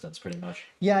exact existence, pretty much.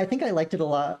 Yeah, I think I liked it a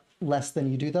lot less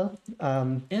than you do, though.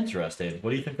 Interesting. What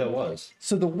do you think that was?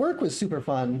 So the work was super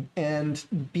fun, and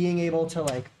being able to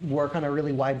like work on a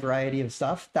really wide variety of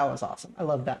stuff, that was awesome. I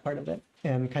loved that part of it,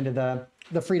 and kind of the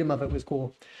freedom of it was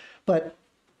cool. But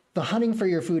the hunting for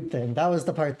your food thing, that was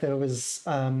the part that was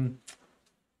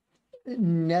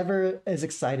never as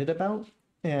excited about.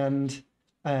 And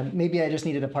maybe I just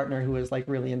needed a partner who was like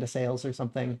really into sales or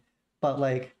something. But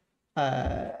like,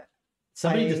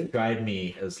 Somebody described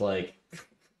me as like, I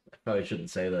probably shouldn't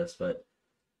say this, but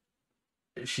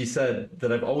she said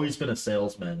that I've always been a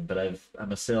salesman, but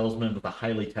I'm a salesman with a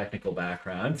highly technical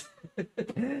background.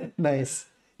 Nice.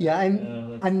 Yeah,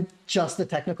 I'm just the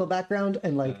technical background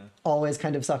and like always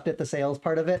kind of sucked at the sales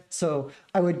part of it. So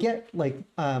I would get like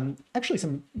actually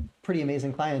some pretty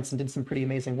amazing clients and did some pretty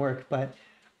amazing work, but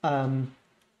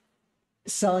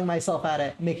selling myself at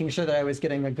it, making sure that I was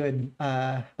getting a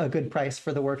good price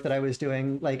for the work that I was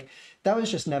doing, like that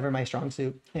was just never my strong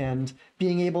suit. And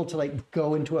being able to like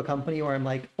go into a company where I'm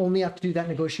like only have to do that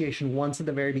negotiation once at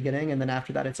the very beginning, and then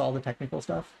after that it's all the technical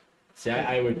stuff. See,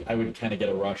 I would kind of get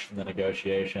a rush from the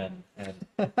negotiation, and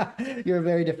You're a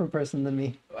very different person than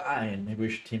me. maybe we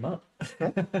should team up.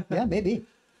 Yeah, maybe.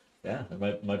 Yeah,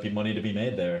 there might be money to be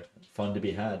made there, fun to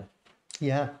be had.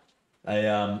 Yeah.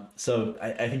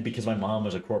 I think because my mom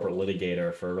was a corporate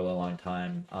litigator for a really long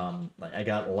time, like I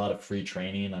got a lot of free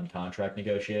training on contract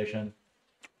negotiation.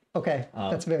 Okay,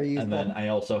 that's very useful. And then I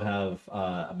also have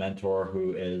a mentor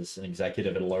who is an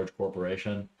executive at a large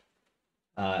corporation.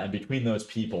 And between those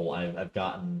people, I've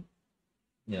gotten,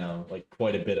 like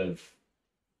quite a bit of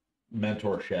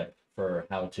mentorship for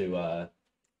how to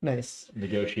Nice.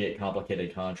 negotiate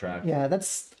complicated contracts. Yeah,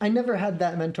 I never had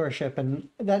that mentorship, and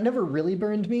that never really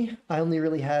burned me. I only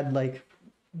really had like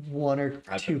one or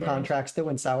two contracts that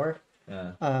went sour.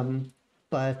 Yeah.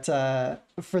 But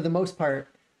for the most part,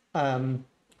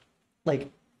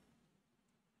 like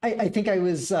I think I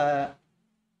was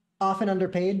often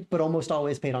underpaid, but almost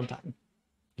always paid on time.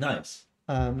 Nice.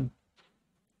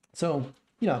 So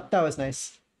that was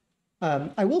nice.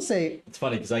 I will say It's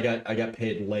funny because I got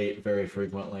paid late very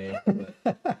frequently.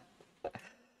 But...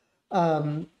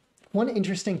 one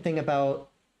interesting thing about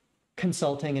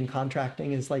consulting and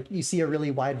contracting is like you see a really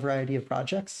wide variety of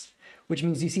projects, which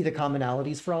means you see the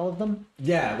commonalities for all of them.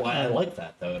 Yeah, well, I like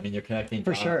that though. I mean, you're connecting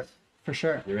For dots. sure. For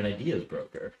sure. You're an ideas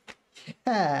broker.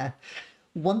 Yeah.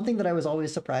 One thing that I was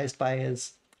always surprised by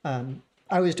is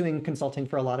I was doing consulting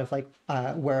for a lot of like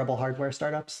wearable hardware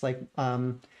startups, like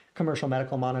commercial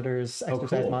medical monitors,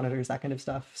 exercise monitors, that kind of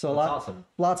stuff. So Awesome.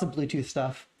 Lots of Bluetooth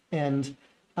stuff. And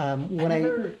when I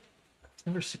was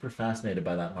never super fascinated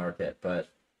by that market, but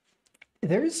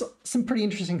there's some pretty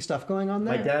interesting stuff going on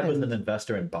there. my dad was an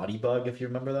investor in Bodybug, if you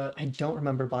remember that. I don't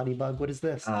remember Bodybug. What is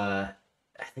this? I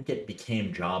think it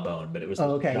became Jawbone, but it was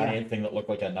a giant thing that looked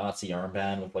like a Nazi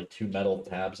armband with like two metal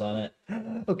tabs on it.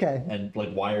 Okay. And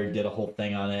like Wired did a whole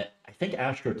thing on it. I think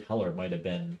Astro Teller might have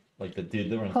been like the dude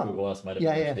that runs Google S might have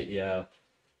been the CEO.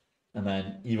 And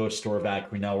then Ivo Storvac,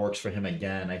 who now works for him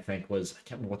again, I think I can't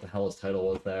remember what the hell his title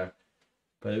was there.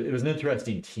 But it was an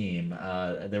interesting team.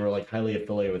 They were like highly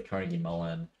affiliated with Carnegie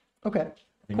Mellon. Okay.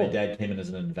 I think my dad came in as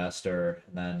an investor,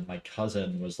 and then my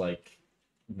cousin was like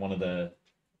one of the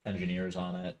engineers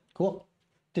on it. Cool.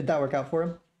 Did that work out for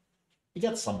him? He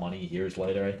got some money years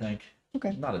later, I think.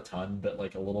 Okay. Not a ton, but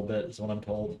like a little bit is what I'm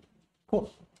told.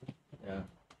 Cool. Yeah.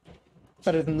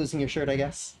 Better than losing your shirt, I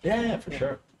guess. Yeah, for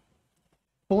sure.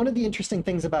 But one of the interesting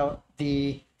things about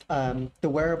the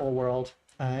wearable world,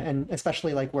 and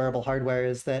especially like wearable hardware,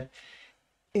 is that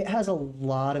it has a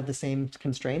lot of the same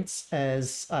constraints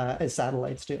as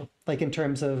satellites do. Like in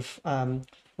terms of power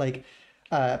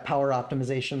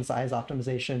optimization, size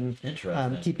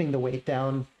optimization, keeping the weight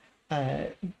down.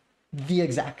 The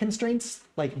exact constraints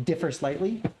like differ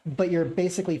slightly, but you're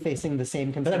basically facing the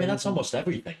same constraints. But I mean, that's almost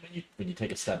everything when you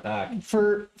take a step back.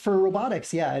 For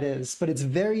robotics, yeah, it is, but it's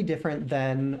very different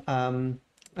than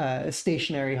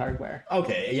stationary hardware.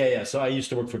 Okay, yeah. So I used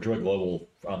to work for Joy Global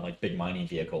on like big mining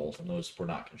vehicles, and those were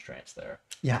not constraints there.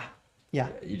 Yeah.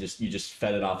 You just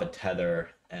fed it off a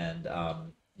tether, and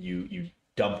you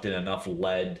dumped in enough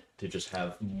lead to just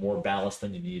have more ballast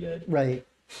than you needed. Right.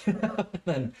 and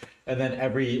then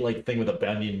every like thing with a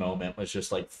bending moment was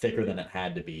just like thicker than it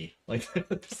had to be. Like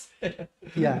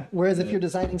yeah. Whereas if you're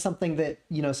designing something that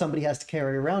somebody has to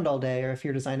carry around all day, or if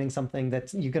you're designing something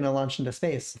that you're going to launch into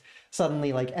space,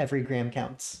 suddenly like every gram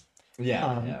counts.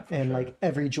 Yeah. And like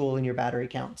every joule in your battery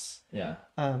counts. Yeah.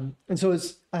 And so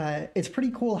it's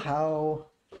pretty cool how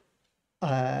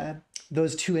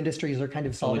those two industries are kind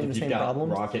of So like solving if the you've same got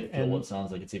problems. rocket fuel, it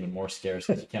sounds like it's even more scarce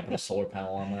because you can't put a solar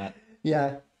panel on that.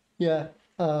 Yeah, yeah.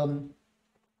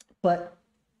 But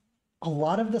a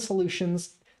lot of the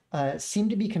solutions seem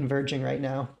to be converging right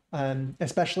now,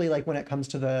 especially like when it comes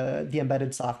to the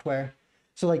embedded software.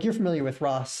 So like you're familiar with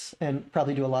ROS and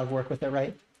probably do a lot of work with it,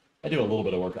 right? I do a little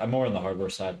bit of work. I'm more on the hardware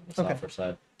side than the software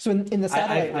side. So in the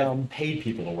satellite realm, I've paid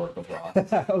people to work with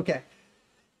ROS. okay.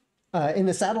 In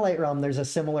the satellite realm, there's a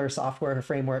similar software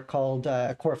framework called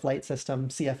Core Flight System,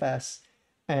 CFS.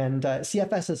 And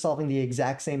CFS is solving the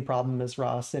exact same problem as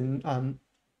ROS in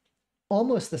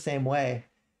almost the same way,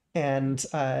 and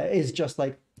is just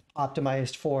like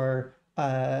optimized for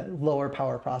lower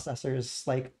power processors,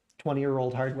 like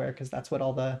 20-year-old hardware, because that's what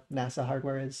all the NASA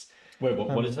hardware is. Wait,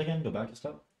 what is it again? Go back a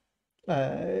step.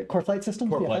 Core Flight System?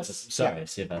 Core CFS? Flight System. Sorry, Yeah.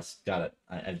 CFS. Got it.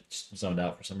 I just zoned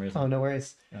out for some reason. Oh, no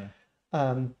worries.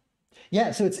 Yeah.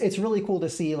 Yeah, so it's really cool to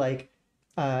see like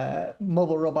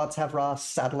mobile robots have ROS,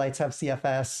 satellites have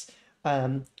CFS.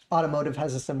 Automotive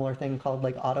has a similar thing called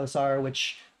like AutoSAR,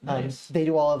 which Nice. they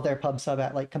do all of their pub sub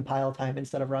at like compile time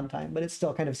instead of runtime, but it's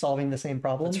still kind of solving the same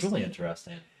problems. That's really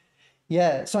interesting.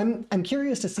 Yeah, so I'm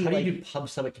curious to see How do like you do pub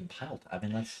sub at compile time? I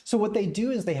mean, that's so what they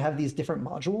do is they have these different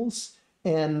modules,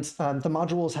 and the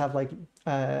modules have like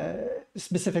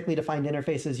specifically defined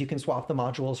interfaces. You can swap the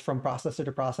modules from processor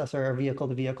to processor or vehicle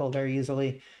to vehicle very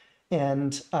easily.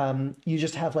 And you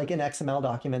just have like an XML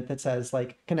document that says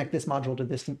like connect this module to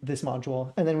this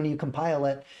module. And then when you compile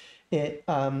it, it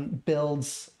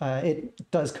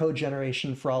it does code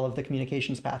generation for all of the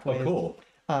communications pathways. oh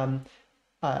cool.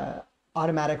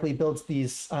 Automatically builds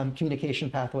these communication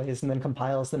pathways and then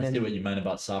compiles them I see in. what you meant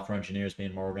about software engineers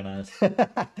being more organized.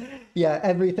 Yeah,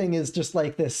 everything is just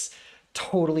like this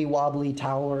totally wobbly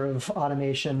tower of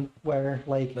automation where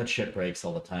like That shit breaks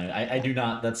all the time. I do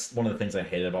not. That's one of the things I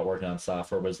hated about working on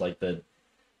software was like the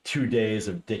 2 days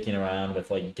of dicking around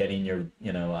with like getting your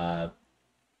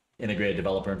integrated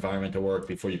developer environment to work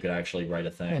before you could actually write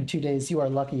a thing. in 2 days you are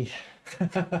lucky.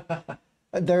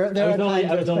 I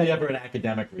was only ever an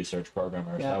academic research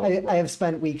programmer. Yeah, So I have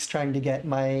spent weeks trying to get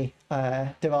my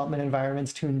development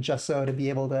environments tuned just so to be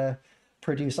able to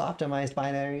produce optimized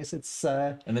binaries. It's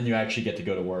and then you actually get to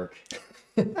go to work.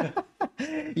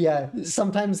 yeah.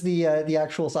 Sometimes the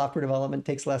actual software development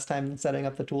takes less time than setting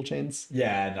up the tool chains.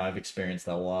 Yeah, no, I've experienced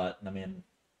that a lot. I mean,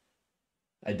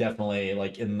 I definitely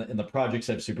like in the projects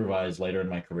I've supervised later in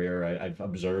my career, I've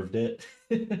observed it.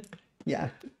 Yeah,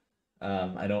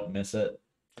 I don't miss it.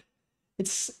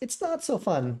 it's not so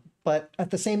fun, but at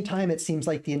the same time, it seems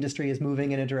like the industry is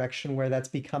moving in a direction where that's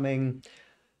becoming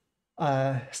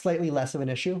slightly less of an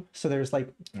issue. So there's like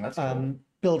That's cool.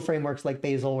 build frameworks like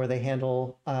Bazel where they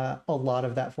handle a lot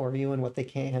of that for you, and what they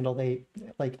can't handle, they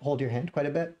like hold your hand quite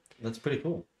a bit. That's pretty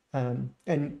cool. And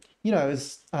it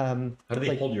was How do they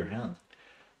like, hold your hand?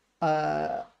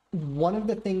 one of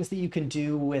the things that you can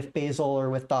do with Bazel or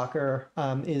with Docker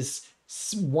is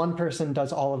one person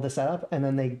does all of the setup, and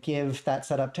then they give that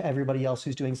setup to everybody else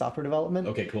who's doing software development.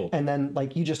 Okay, cool. And then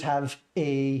like you just have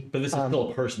a. But this is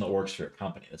still a person that works for your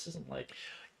company. This isn't like.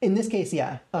 In this case,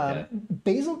 yeah. Okay.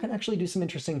 Bazel can actually do some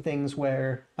interesting things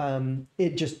where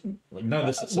it just. Like none of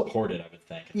this is supported, I would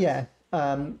think. Yeah.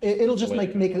 It'll just way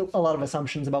like to make a lot of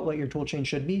assumptions about what your toolchain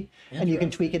should be, and you can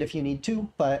tweak it if you need to.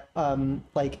 But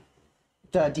like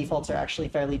the defaults are actually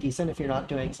fairly decent if you're not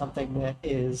doing something that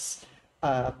is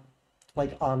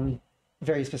like on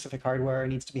very specific hardware or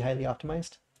needs to be highly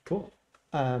optimized. Cool.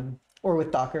 Or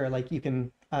with Docker, like you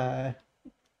can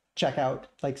check out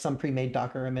like some pre-made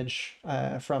Docker image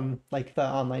from like the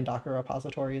online Docker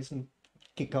repositories and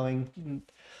get going. And,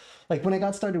 like when I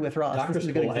got started with ROS, Docker's this is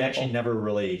a good cool. I example. actually never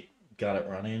really got it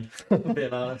running,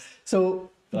 being honest. So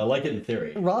But I like it in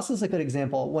theory. ROS is a good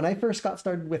example. When I first got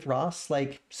started with ROS,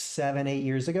 like 7-8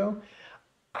 years ago,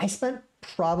 I spent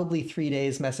probably 3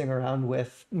 days messing around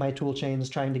with my tool chains,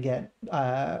 trying to get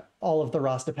all of the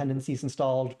ROS dependencies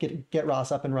installed, get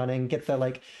ROS up and running, get the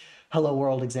like hello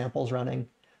world examples running.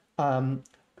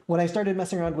 When I started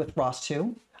messing around with ROS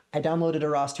 2, I downloaded a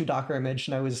ROS 2 Docker image,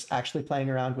 and I was actually playing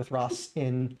around with ROS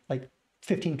in like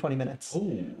 15-20 minutes.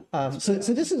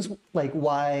 So this is like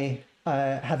why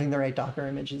having the right Docker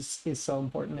image is so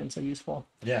important and so useful.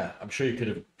 Yeah, I'm sure you could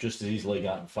have just as easily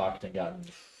gotten fucked and gotten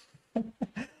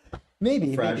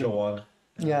Maybe a fragile one.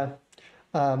 Yeah.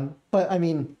 But I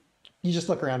mean, you just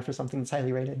look around for something that's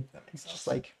highly rated. It's just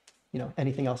like,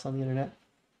 anything else on the internet.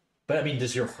 But I mean,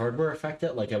 does your hardware affect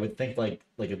it? Like I would think like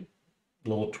a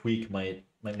little tweak might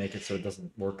make it so it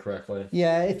doesn't work correctly.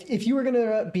 Yeah, if you were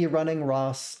gonna be running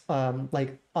ROS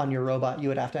like on your robot, you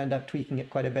would have to end up tweaking it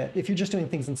quite a bit. If you're just doing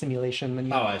things in simulation, then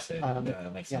you, Oh, I see. Yeah,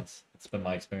 that makes sense. It's been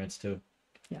my experience too.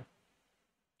 Yeah.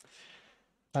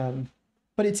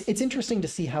 But it's interesting to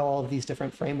see how all of these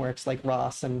different frameworks like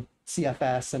ROS and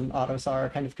CFS and AutoSAR are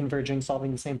kind of converging,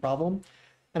 solving the same problem.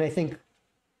 And I think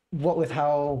what with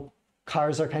how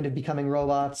cars are kind of becoming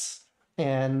robots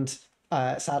and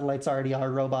satellites already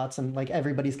are robots and like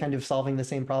everybody's kind of solving the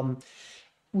same problem,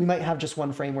 we might have just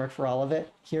one framework for all of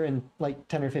it here in like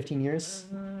 10 or 15 years.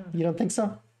 You don't think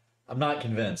so? I'm not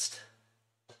convinced.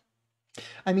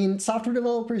 I mean, software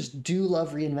developers do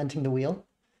love reinventing the wheel.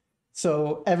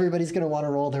 So everybody's going to want to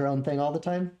roll their own thing all the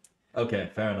time. Okay,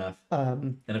 fair enough.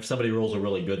 And if somebody rolls a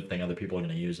really good thing, other people are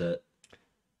going to use it.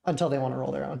 Until they want to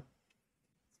roll their own.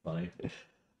 It's funny.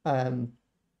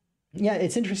 Yeah,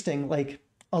 it's interesting. Like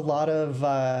a lot of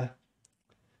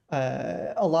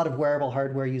wearable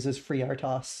hardware uses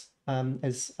FreeRTOS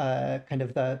as kind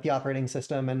of the operating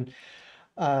system, and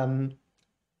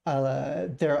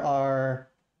there are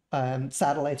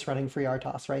satellites running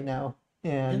FreeRTOS right now.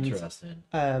 And Interesting.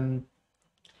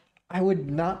 I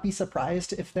would not be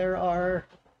surprised if there are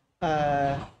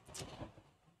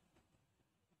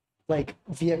like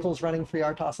vehicles running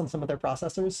FreeRTOS on some of their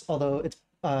processors, although it's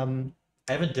I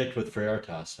haven't dicked with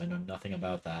FreeRTOS, so I know nothing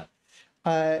about that.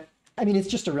 I mean, it's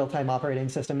just a real-time operating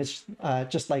system. It's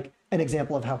just like an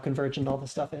example of how convergent all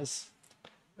this stuff is.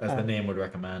 As the name would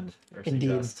recommend or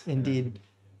suggest. Indeed.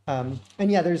 And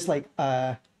yeah, there's like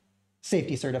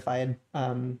safety certified,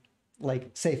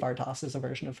 like SafeRTOS is a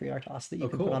version of FreeRTOS that you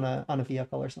can put on a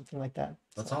vehicle or something like that.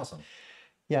 That's awesome.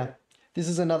 Yeah, this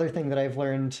is another thing that I've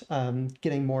learned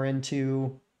getting more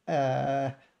into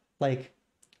like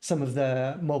some of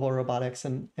the mobile robotics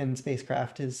and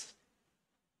spacecraft is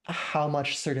how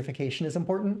much certification is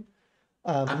important.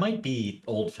 I might be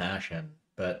old-fashioned,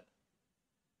 but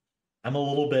I'm a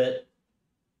little bit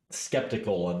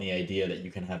skeptical on the idea that you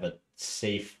can have a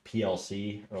safe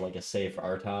PLC or like a safe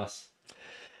RTOS.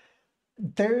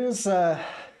 There's I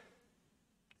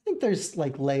think there's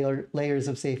like layers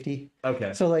of safety.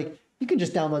 Okay. So like you can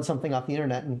just download something off the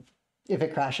internet, and if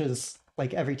it crashes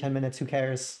like every 10 minutes, who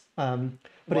cares?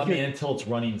 But well, I mean, until it's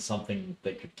running something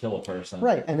that could kill a person.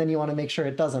 Right, and then you want to make sure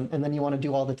it doesn't, and then you want to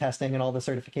do all the testing and all the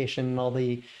certification and all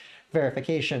the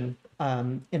verification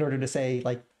in order to say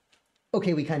like,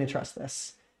 okay, we kind of trust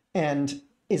this. And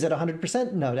is it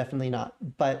 100%? No, definitely not.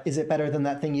 But is it better than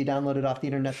that thing you downloaded off the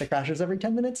internet that crashes every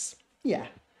 10 minutes? Yeah.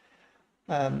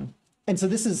 And so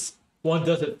this is... One,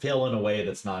 does it fail in a way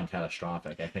that's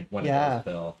non-catastrophic? I think when it does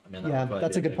fail. I mean,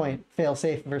 that's a good point. Fail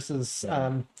safe versus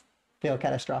fail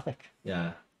catastrophic.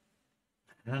 Yeah.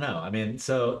 I don't know. I mean,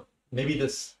 so maybe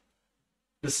this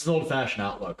is an old-fashioned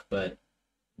outlook, but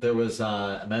there was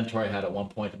a mentor I had at one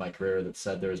point in my career that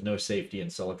said there is no safety in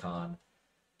silicon.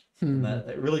 And that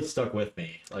it really stuck with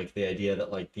me. Like the idea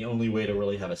that like the only way to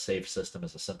really have a safe system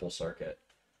is a simple circuit.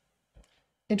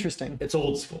 Interesting. It's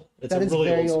old school. It's that a is really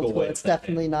very old school. It's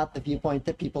definitely not the viewpoint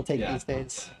that people take these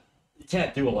days. You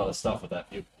can't do a lot of stuff with that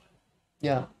viewpoint.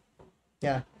 Yeah.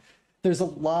 Yeah. There's a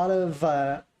lot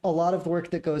of work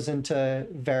that goes into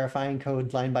verifying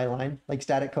code line by line, like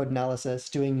static code analysis,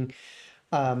 doing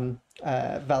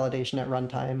validation at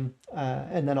runtime,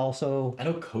 and then also... I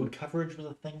know code coverage was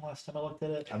a thing last time I looked at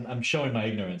it. I'm showing my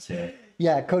ignorance here.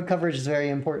 Yeah, code coverage is very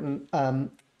important.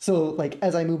 So like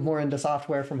as I move more into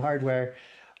software from hardware,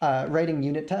 writing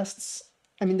unit tests,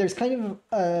 I mean, there's kind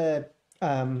of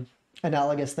a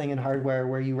analogous thing in hardware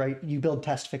where you build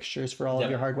test fixtures for all of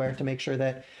your hardware to make sure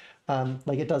that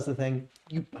like it does the thing.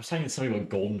 I was talking to somebody about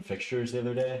golden fixtures the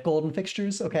other day. Golden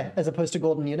fixtures, okay, as opposed to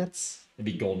golden units. It'd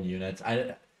be golden units.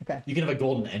 Okay. You can have a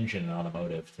golden engine in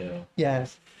automotive too. Yeah.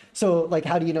 So like,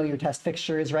 how do you know your test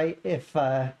fixture is right? If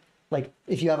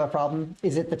if you have a problem,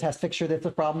 is it the test fixture that's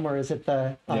the problem, or is it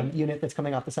the unit that's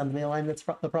coming off the assembly line that's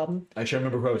the problem? Actually, I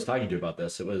remember who I was talking to about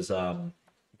this. It was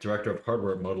director of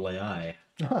hardware at Modal AI.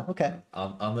 Oh, okay.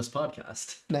 On this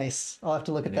podcast. Nice. I'll have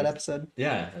to look at that episode.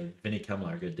 Yeah, Vinny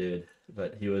Kemlar, good dude.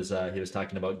 But he was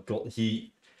talking about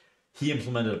he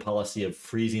implemented a policy of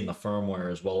freezing the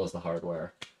firmware as well as the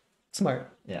hardware. Smart.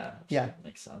 Yeah. Yeah.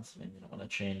 Makes sense. I mean, you don't want to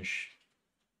change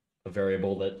a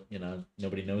variable that,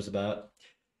 nobody knows about.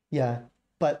 Yeah.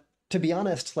 But to be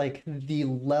honest, like the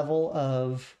level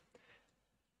of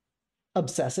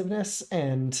obsessiveness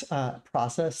and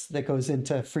process that goes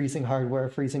into freezing hardware,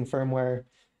 freezing firmware,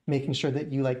 making sure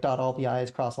that you like dot all the I's,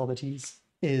 cross all the T's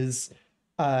is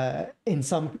in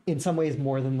some ways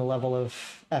more than the level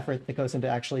of effort that goes into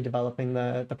actually developing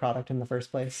the product in the first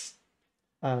place.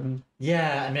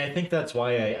 Yeah, I mean, I think that's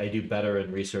why I do better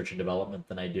in research and development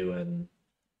than I do in...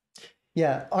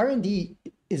 Yeah, R&D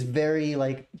is very,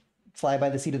 like, fly by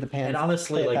the seat of the pants. And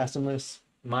honestly, play it like, fast and loose.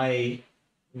 My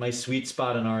sweet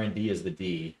spot in R&D is the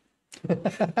D.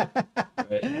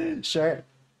 Right? Sure.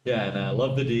 Yeah, and I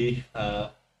love the D.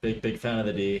 Big fan of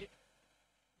the D.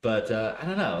 But I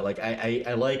don't know. Like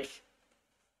I like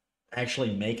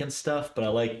actually making stuff, but I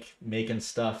like making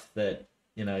stuff that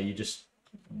you just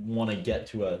want to get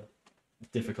to a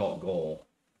difficult goal.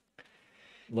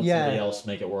 Let somebody Yeah. else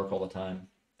make it work all the time.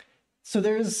 So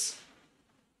there's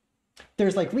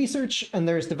like research and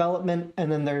there's development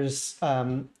and then there's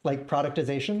like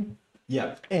productization.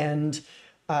 Yeah, And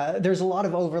there's a lot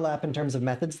of overlap in terms of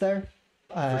methods there.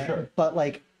 for sure. But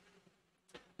like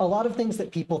a lot of things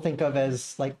that people think of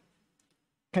as like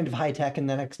kind of high tech and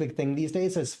the next big thing these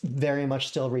days is very much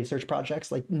still research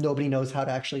projects. Like nobody knows how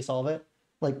to actually solve it.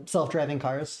 Like self-driving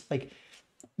cars, like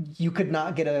you could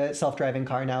not get a self-driving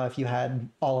car now if you had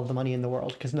all of the money in the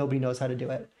world because nobody knows how to do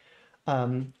it.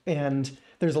 And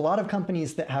there's a lot of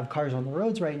companies that have cars on the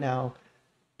roads right now,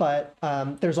 but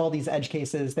there's all these edge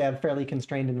cases. They have fairly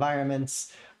constrained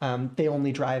environments. They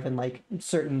only drive in like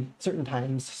certain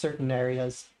times, certain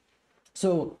areas.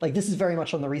 So like this is very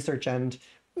much on the research end,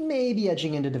 maybe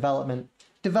edging into development.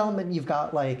 Development, you've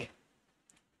got like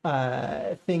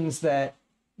things that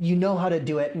you know how to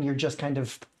do it, and you're just kind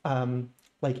of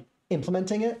like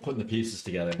implementing it, Putting the pieces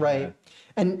together. right? Yeah.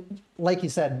 And like you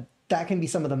said, that can be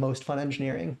some of the most fun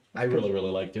engineering I really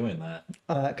like doing that.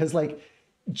 because like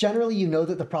generally you know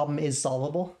that the problem is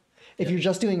solvable. If you're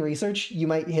just doing research, you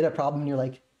might hit a problem and you're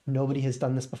like, nobody has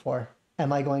done this before.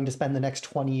 Am I going to spend the next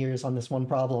 20 years on this one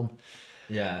problem?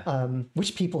 Yeah.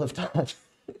 Which people have done.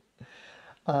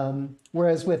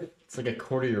 Whereas with, It's like a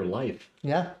quarter of your life.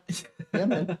 yeah, yeah,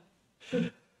 man.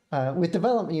 With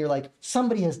development, you're like,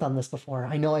 somebody has done this before.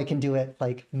 I know I can do it.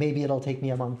 Like maybe it'll take me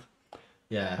a month.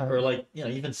 Yeah. Or like,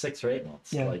 even 6 or 8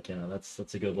 months. Yeah. Like, that's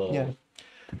a good little. Yeah.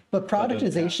 But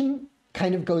productization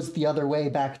kind of goes the other way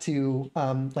back to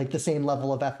like the same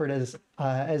level of effort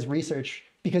as research,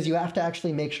 because you have to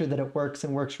actually make sure that it works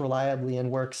and works reliably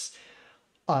and works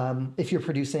if you're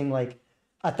producing like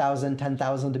 1,000,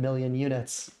 10,000, a million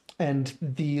units. And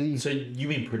So you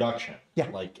mean production? Yeah.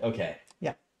 Like, okay.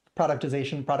 yeah,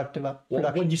 productization, Well,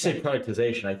 production. when you say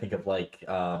productization, I think of like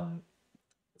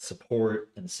support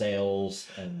and sales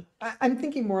and I'm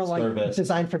thinking more like service.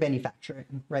 design for manufacturing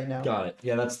right now. Got it.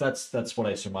 Yeah, that's what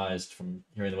I surmised from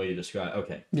hearing the way you describe.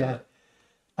 Okay. got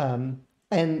Yeah. it.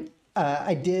 And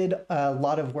I did a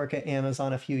lot of work at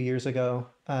Amazon a few years ago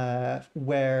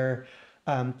where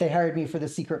they hired me for the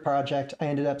secret project. I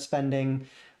ended up spending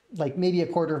like maybe a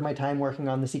quarter of my time working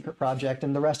on the secret project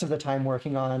and the rest of the time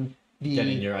working on Getting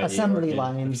the your idea assembly working.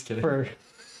 I'm lines just kidding. for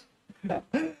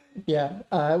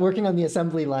yeah, working on the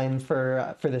assembly line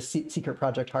for the secret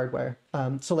project hardware.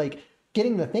 So like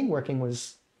getting the thing working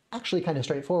was actually kind of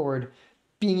straightforward.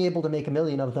 Being able to make a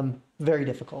million of them, very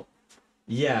difficult.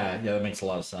 Yeah, that makes a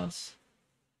lot of sense.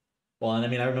 Well, and I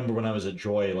mean, I remember when I was at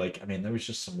Joy, like, I mean, there was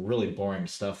just some really boring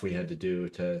stuff we had to do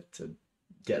to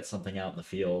get something out in the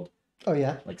field, Oh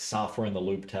yeah, like software in the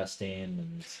loop testing,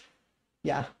 and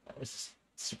yeah. it was just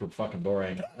super fucking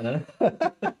boring. And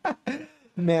then,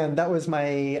 Man, that was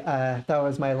my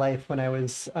life when I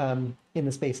was in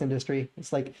the space industry.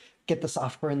 It's like get the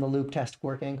software in the loop test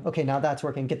working. Okay, now that's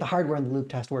working. Get the hardware in the loop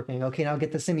test working. Okay, now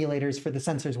get the simulators for the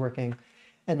sensors working.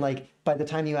 And like by the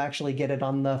time you actually get it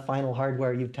on the final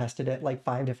hardware, you've tested it like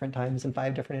 5 different times in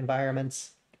 5 different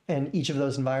environments. And each of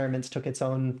those environments took its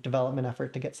own development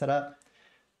effort to get set up.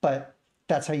 But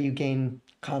that's how you gain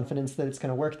confidence that it's going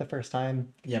to work the first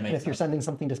time. yeah, And makes if you're sense. sending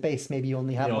something to space, maybe you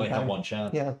only have You one only have time. one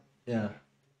chance. Yeah. Yeah,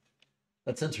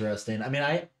 that's interesting. I mean,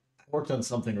 I worked on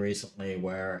something recently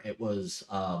where it was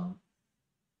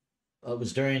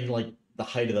during like the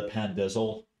height of the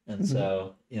pandizzle, and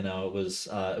so it was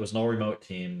an all remote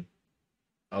team.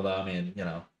 Although I mean,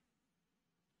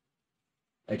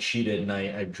 I cheated and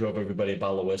I drove everybody a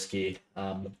bottle of whiskey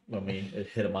when we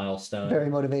hit a milestone. Very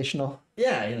motivational,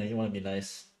 Yeah, you want to be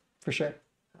nice. for sure.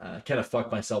 Kind of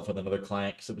fucked myself with another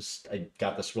client because I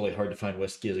got this really hard to find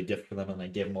whiskey as a gift for them and I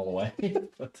gave them all away.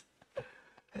 But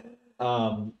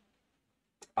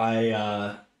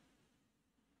I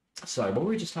sorry, what were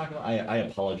we just talking about? I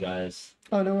apologize.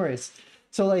 Oh, no worries.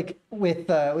 So like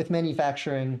with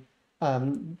manufacturing,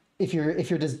 if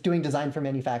you're just doing design for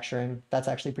manufacturing, that's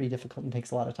actually pretty difficult and takes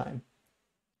a lot of time.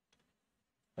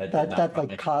 That did That not that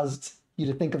prompt like me. caused you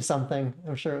to think of something.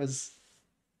 I'm sure it was.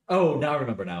 Oh, now I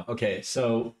remember now. Okay,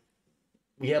 so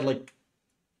we had like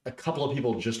a couple of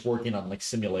people just working on like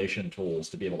simulation tools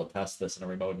to be able to test this in a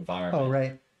remote environment. Oh,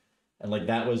 right. And like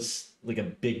that was like a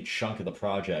big chunk of the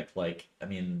project. Like, I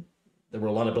mean, there were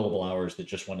a lot of billable hours that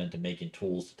just went into making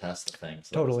tools to test the thing.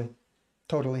 So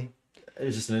Totally. it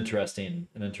was just an interesting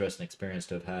experience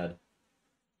to have had.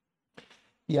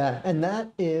 Yeah, and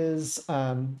that is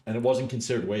And it wasn't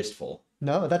considered wasteful.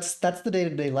 no, that's the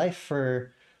day-to-day life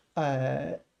for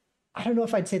uh I don't know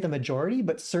if I'd say the majority,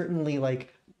 but certainly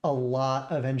like a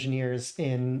lot of engineers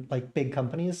in like big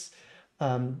companies.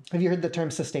 Have you heard the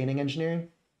term sustaining engineering?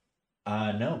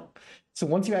 No. So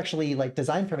once you actually like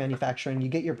design for manufacturing, you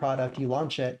get your product, you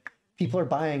launch it, people are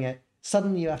buying it,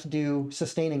 suddenly you have to do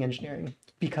sustaining engineering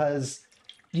because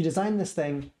you design this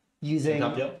thing using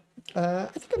Yep. I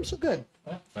think I'm so good.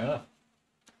 Yeah, fair enough.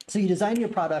 So you design your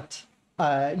product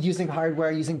using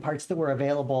hardware, using parts that were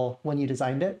available when you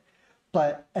designed it.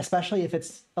 But especially if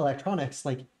it's electronics,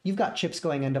 like you've got chips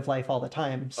going end of life all the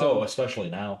time. So Oh, especially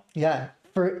now. yeah,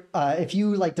 for if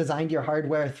you like designed your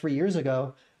hardware 3 years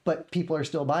ago, but people are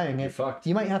still buying You're it, fucked.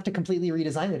 you might have to completely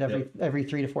redesign it Yep. every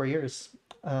 3 to 4 years.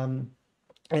 And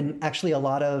actually, a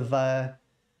lot of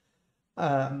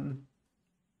um,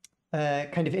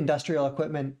 kind of industrial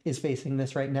equipment is facing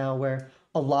this right now, where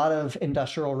a lot of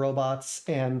industrial robots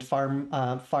and farm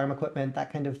equipment,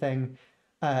 that kind of thing,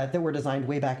 that were designed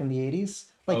way back in the 80s.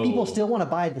 Like people Oh. still want to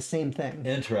buy the same thing,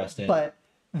 Interesting. but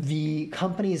the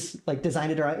companies like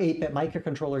designed it around 8-bit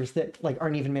microcontrollers that like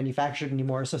aren't even manufactured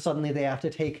anymore. So suddenly they have to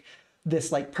take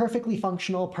this like perfectly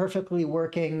functional, perfectly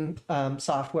working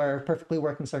software, perfectly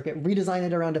working circuit, redesign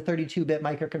it around a 32-bit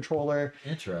microcontroller,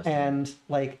 Interesting. and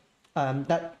like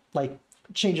that like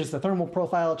changes the thermal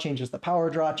profile, changes the power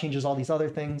draw, changes all these other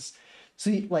things.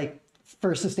 So like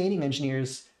for sustaining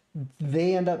engineers,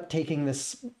 they end up taking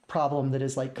this problem that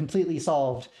is like completely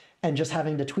solved and just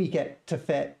having to tweak it to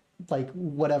fit like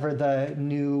whatever the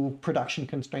new production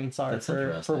constraints are That's for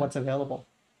interesting. what's available.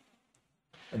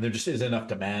 And there just isn't enough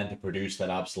demand to produce that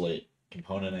obsolete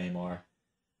component anymore.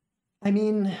 I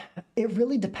mean, it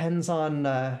really depends on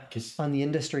Because, the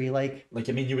industry. Like,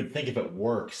 I mean, you would think if it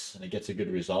works and it gets a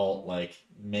good result, like,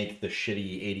 make the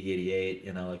shitty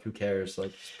 8088, like, who cares?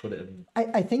 Like, just put it in.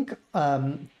 I think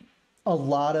a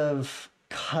lot of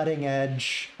cutting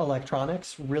edge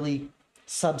electronics really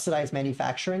subsidize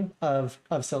manufacturing of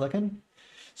silicon.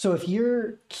 So if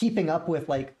you're keeping up with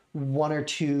like one or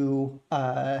two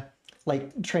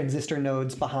like transistor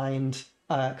nodes behind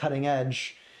cutting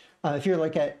edge, if you're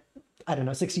like at I don't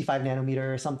know 65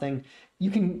 nanometer or something, you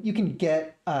can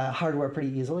get hardware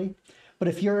pretty easily. But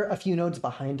if you're a few nodes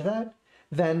behind that,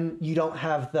 then you don't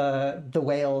have the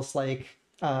whales like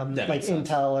That like makes sense.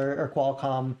 Intel or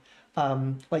Qualcomm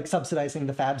like subsidizing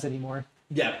the fabs anymore.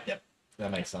 Yep. That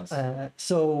makes sense. Yeah,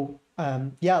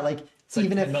 like It's like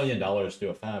even $10 if million to do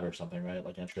a fab or something, right?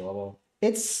 Like entry level.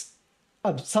 it's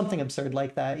something absurd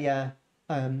like that, yeah.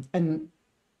 And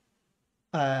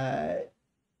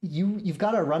you've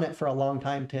got to run it for a long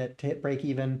time to hit break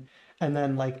even, and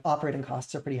then like operating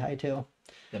costs are pretty high too.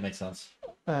 That makes sense.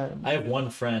 Um, I have one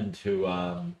friend who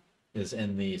is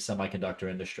in the semiconductor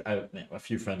industry. I have a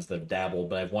few friends that have dabbled,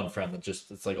 but I have one friend that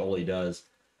just, it's like all he does.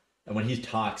 And when he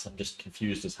talks, I'm just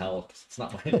confused as hell because it's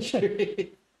not my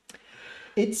industry.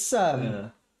 it's Yeah.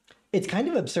 it's kind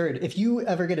of absurd. If you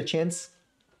ever get a chance,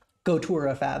 go tour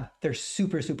a fab. They're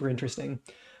super, super interesting.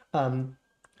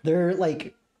 They're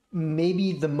like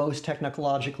maybe the most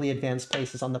technologically advanced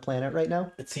places on the planet right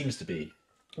now. It seems to be.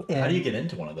 How And do you get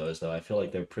into one of those, though? I feel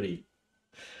like they're pretty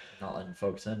not letting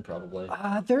folks in, probably.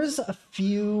 there's a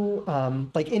few,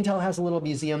 like Intel has a little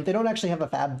museum. They don't actually have a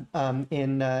fab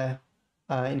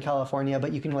in California,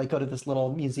 but you can like go to this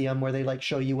little museum where they like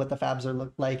show you what the fabs are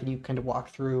look like, and you kind of walk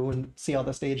through and see all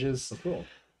the stages. Oh,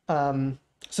 cool.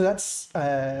 So that's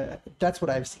what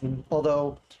I've seen.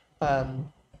 Although you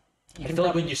I can feel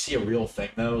like when you see a real thing,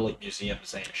 though, like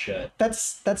museums ain't shit.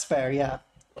 that's fair, yeah.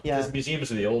 Yeah. Because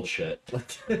museums are the old shit.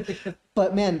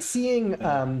 But man, seeing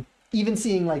even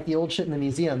seeing like the old shit in the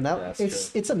museum, that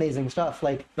That's it's amazing stuff.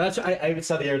 Like I even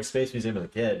saw the Air and Space Museum as a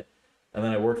kid, and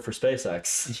then I worked for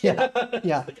SpaceX. yeah,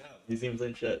 yeah, Like, oh, museums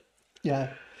ain't shit. yeah.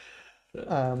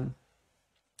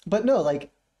 But no,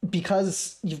 like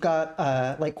because you've got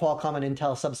like Qualcomm and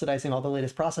Intel subsidizing all the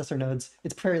latest processor nodes,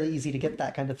 it's fairly easy to get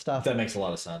that kind of stuff. That makes a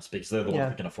lot of sense because they're the ones Yeah.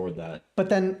 that can afford that. But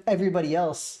then everybody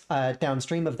else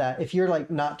downstream of that, if you're like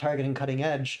not targeting cutting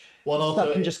edge, Well, and stuff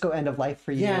also, can just go end of life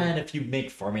for you. yeah, and if you make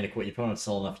farming equipment, you probably don't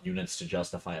sell enough units to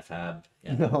justify a fab.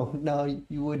 Yeah. No,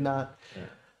 you would not.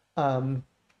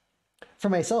 For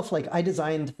myself, like I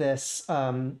designed this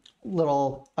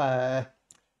little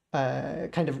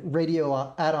kind of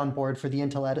radio add-on board for the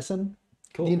Intel Edison.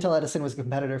 Cool. The Intel Edison was a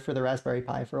competitor for the Raspberry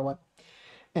Pi for a while,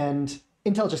 and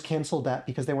Intel just canceled that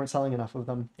because they weren't selling enough of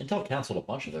them. Intel canceled a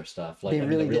bunch of their stuff. Like They I mean,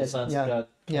 really the Real did, Sense yeah, got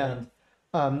yeah.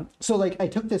 canned. So like I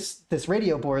took this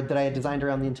radio board that I had designed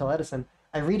around the Intel Edison,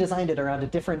 I redesigned it around a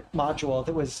different module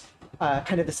that was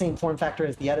kind of the same form factor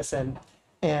as the Edison,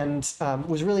 and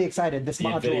was really excited. This The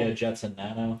module. NVIDIA Jetson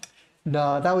Nano.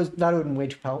 No, that would have been way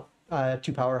too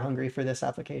power hungry for this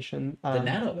application. The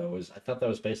Nano though I thought that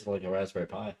was basically like a Raspberry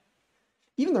Pi.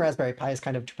 Even the Raspberry Pi is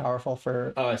kind of too powerful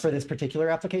for Oh, I see. this particular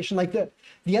application. Like the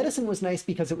Edison was nice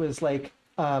because it was like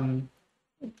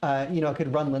it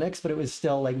could run Linux, but it was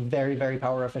still like very, very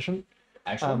power efficient.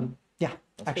 Actually, Yeah,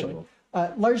 That's actually, cool.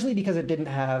 Largely because it didn't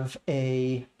have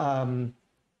any kind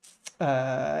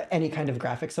of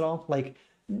graphics at all. Like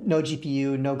no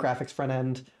GPU, no graphics front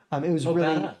end. It was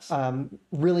really badass.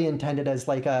 really intended as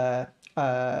like a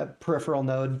peripheral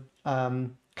node,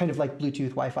 kind of like Bluetooth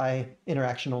Wi-Fi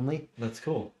interaction only. That's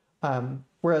cool.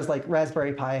 Whereas like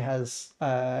Raspberry Pi has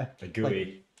A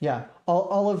GUI. yeah,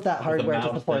 all of that With a hardware to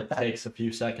mouse support that that. takes a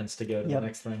few seconds to go to the Yep.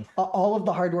 next thing. All of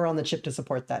the hardware on the chip to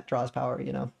support that draws power,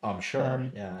 you know. I'm sure.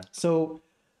 Yeah. So,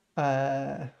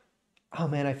 oh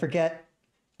man, I forget.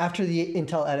 After the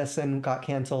Intel Edison got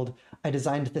canceled, I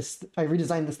redesigned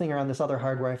this thing around this other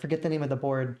hardware. I forget the name of the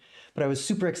board, but I was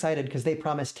super excited because they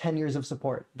promised 10 years of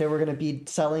support. They were going to be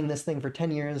selling this thing for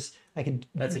 10 years.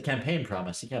 That's a campaign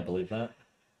promise. You can't believe that.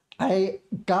 I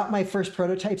got my first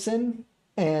prototypes in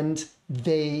and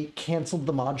they canceled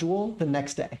the module the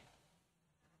next day.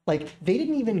 Like they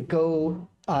didn't even go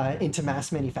into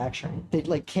mass manufacturing. They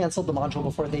like canceled the module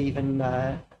before they even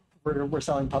were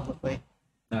selling publicly.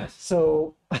 Nice.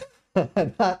 So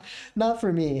not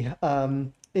for me.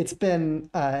 It's been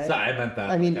Sorry, I meant that.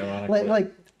 I mean ironically.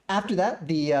 like after that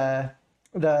the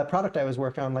product I was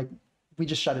working on, like we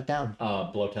just shut it down.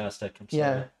 Blowtastic. I'm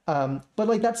sorry. Yeah. But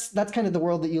like that's kind of the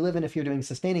world that you live in if you're doing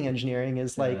sustaining engineering,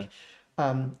 is like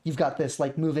you've got this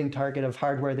like moving target of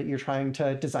hardware that you're trying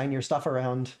to design your stuff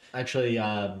around. Actually,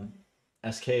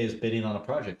 SK is bidding on a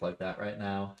project like that right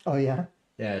now. Oh yeah.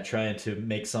 Yeah, trying to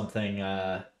make something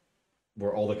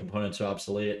where all the components are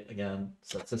obsolete again.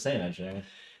 So it's the same engineering.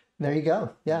 There you go.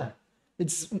 Yeah.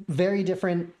 It's very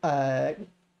different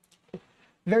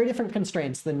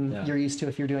constraints than you're used to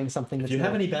if you're doing something that's Do you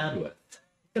have any bandwidth?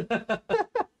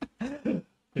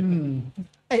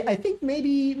 I think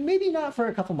maybe not for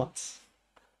a couple months.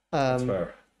 That's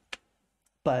fair.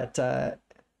 But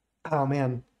oh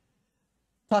man,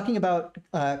 talking about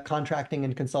contracting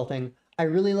and consulting, I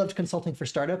really loved consulting for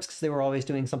startups because they were always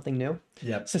doing something new.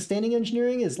 Yep. Sustaining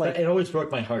engineering is like It always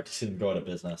broke my heart to see them go out of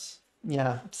business.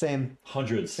 yeah, same.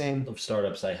 Hundreds Same. of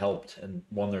startups I helped and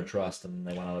won their trust, and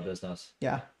they went out of business.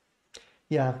 Yeah,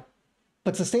 yeah.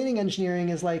 But sustaining engineering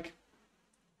is like,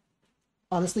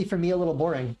 honestly, for me, a little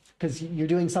boring because you're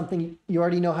doing something you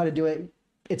already know how to do it.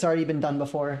 It's already been done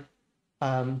before.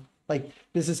 Like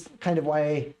this is kind of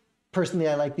why, personally,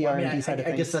 I like the R&D side of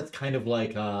things. I guess that's kind of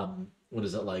like what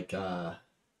is it like? I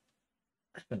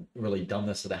haven't really done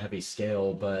this at a heavy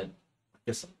scale, but I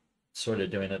guess I'm sort of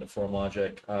doing it at Form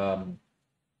Logic. The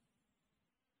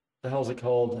hell is it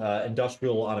called?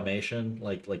 Industrial automation,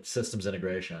 like systems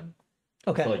integration.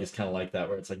 Okay. I feel like it's kind of like that,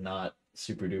 where it's like not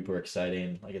super duper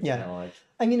exciting. Like it's kind of like.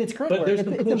 I mean, it's grunt work. there's It's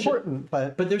some cool important,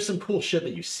 but there's some cool shit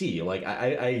that you see. Like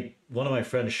I one of my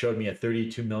friends showed me a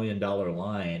 $32 million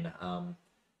line.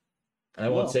 And I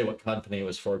won't say what company it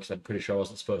was for because I'm pretty sure I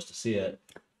wasn't supposed to see it.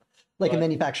 like a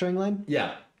manufacturing line.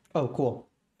 Yeah, Oh, cool.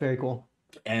 Very cool.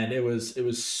 and it was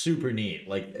super neat.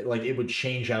 Like it would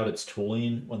change out its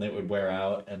tooling when they would wear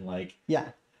out, and like Yeah.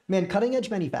 Man, cutting edge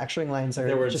manufacturing lines are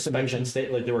there were just inspection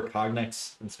amazing. like there were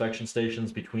Cognex inspection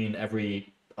stations between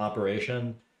every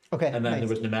operation. Okay. And then nice. there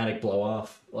was pneumatic blow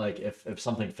off. Like if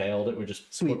something failed, it would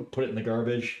just Sweet. put it in the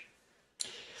garbage.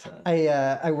 So,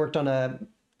 I worked on a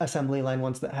assembly line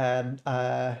once that had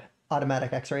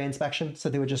automatic X-ray inspection, so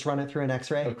they would just run it through an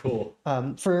X-ray. oh, cool.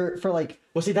 For like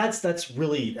Well, see, that's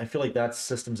really, I feel like that's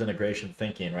systems integration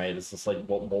thinking, right? It's just like,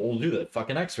 well, we'll do that.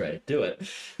 Fucking X-ray, do it.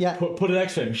 yeah, Put an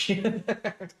X-ray machine.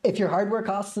 if your hardware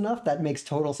costs enough, that makes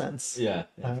total sense. yeah,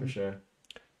 for sure.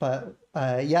 But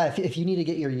yeah, if you need to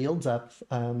get your yields up,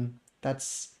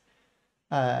 that's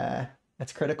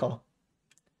critical.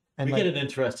 And We like, get an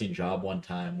interesting job one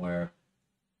time where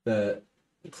the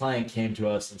client came to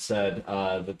us and said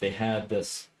that they had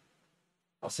this,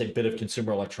 I'll say, bit of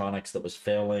consumer electronics that was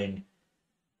failing,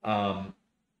 but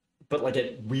like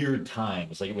at weird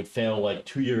times. Like it would fail like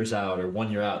 2 years out or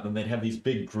 1 year out, and then they'd have these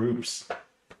big groups,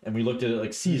 and we looked at it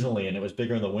like seasonally, and it was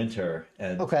bigger in the winter.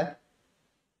 And okay.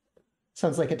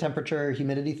 Sounds like a temperature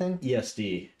humidity thing.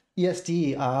 ESD.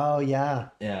 ESD. Oh yeah.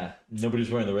 Yeah,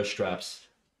 nobody's wearing the wrist straps.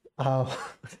 Oh,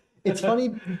 it's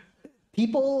funny.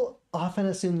 People often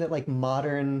assume that like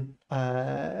modern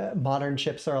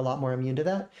chips are a lot more immune to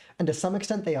that, and to some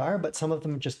extent they are, but some of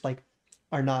them just like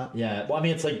are not. Yeah, well, I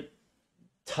mean, it's like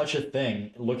touch a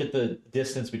thing, look at the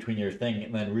distance between your thing,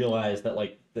 and then realize that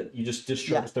like that you just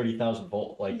discharged 30,000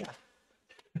 volt. Like,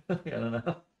 I don't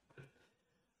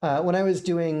know. When I was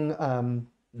doing,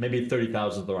 Maybe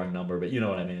 30,000 is the wrong number, but you know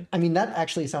what I mean. I mean, that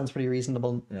actually sounds pretty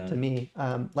reasonable to me.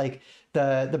 Like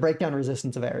the breakdown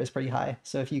resistance of air is pretty high.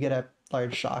 So if you get a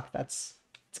large shock, it's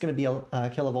going to be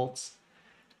kilovolts.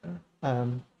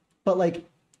 But like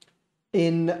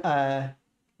in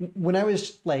when I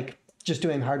was like just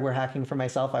doing hardware hacking for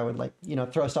myself, I would like,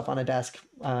 throw stuff on a desk,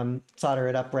 solder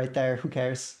it up right there. Who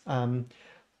cares?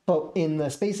 But in the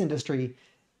space industry,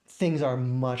 things are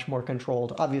much more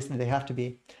controlled. Obviously, they have to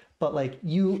be. But like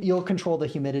you'll control the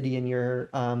humidity in your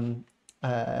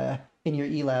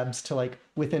E-labs to like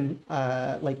within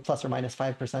like plus or minus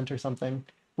 5% or something,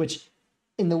 which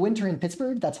in the winter in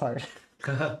Pittsburgh, that's hard.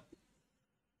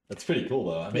 That's pretty cool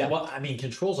though. I mean, Yeah. well, I mean,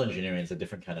 controls engineering is a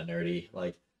different kind of nerdy.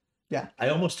 Like, Yeah. I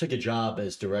almost took a job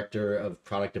as director of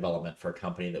product development for a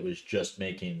company that was just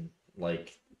making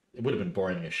like it would have been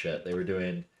boring as shit. They were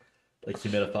doing like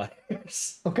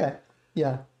humidifiers. Okay.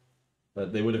 Yeah.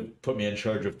 But they would have put me in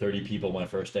charge of 30 people my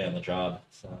first day on the job.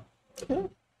 So Yeah.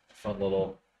 fun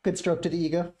little. Good stroke to the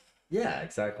ego. Yeah,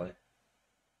 exactly.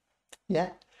 Yeah.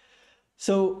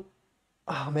 So,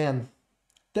 oh man,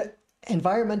 the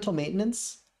environmental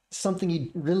maintenance, something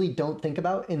you really don't think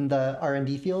about in the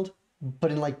R&D field,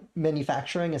 but in like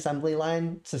manufacturing, assembly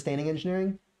line, sustaining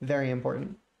engineering, very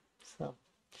important. So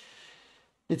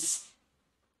it's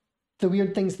the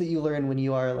weird things that you learn when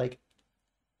you are like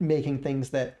making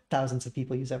things that thousands of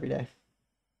people use every day.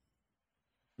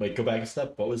 Wait, go back a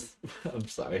step. What was? I'm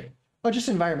sorry. Oh, just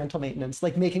environmental maintenance,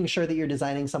 like making sure that you're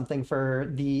designing something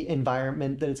for the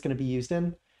environment that it's going to be used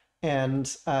in.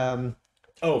 And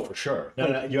Oh, for sure. No,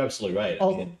 no, you're absolutely right. I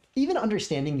mean, even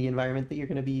understanding the environment that you're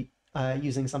going to be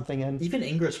using something in. even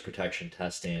ingress protection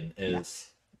testing is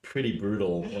pretty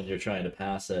brutal when you're trying to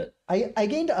pass it. I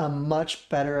gained a much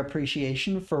better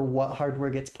appreciation for what hardware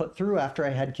gets put through after I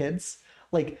had kids.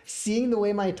 Like seeing the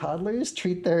way my toddlers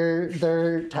treat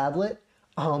their tablet.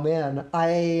 Oh man,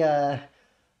 I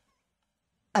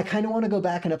kind of want to go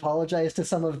back and apologize to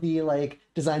some of the like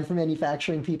design for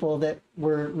manufacturing people that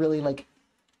were really like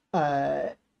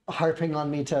harping on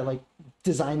me to like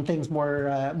design things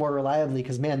more reliably,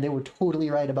 because man, they were totally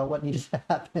right about what needed to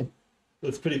happen.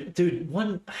 That's pretty, dude.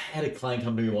 I had a client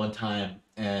come to me one time,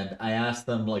 and I asked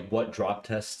them like what drop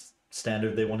test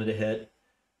standard they wanted to hit.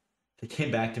 They came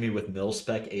back to me with mil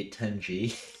spec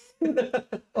 810G,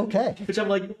 Okay. which I'm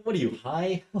like, what are you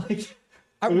high? Like,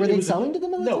 Were it they was selling to the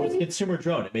military? No, it was a consumer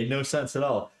drone. It made no sense at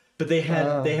all. But they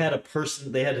had a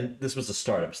person. This was a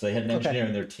startup, so they had an engineer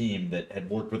in their team that had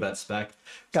worked with that spec. So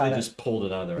Got they it. just pulled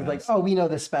it out of their Like, ass. oh, we know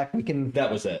this spec. We can.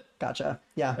 That was it. Gotcha.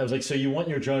 Yeah. I was like, so you want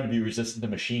your drone to be resistant to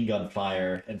machine gun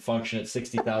fire and function at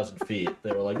 60,000 feet?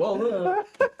 They were like, well,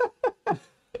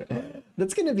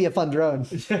 That's gonna be a fun drone.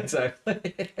 yeah,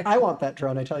 exactly. I want that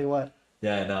drone. I tell you what.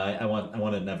 Yeah, no, I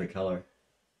want it in every color.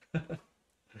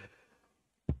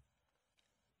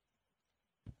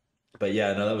 But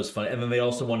yeah, no, that was funny. And then they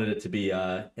also wanted it to be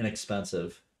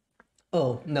inexpensive.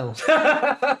 Oh no.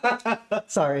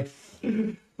 Sorry.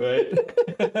 Right?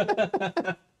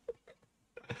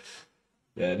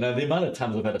 Yeah, no, the amount of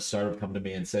times I've had a startup come to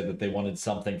me and say that they wanted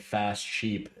something fast,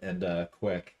 cheap, and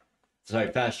quick.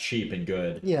 Sorry, fast, cheap, and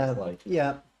good. Yeah. Like,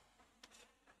 Yeah.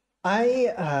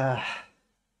 I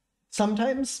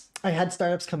sometimes I had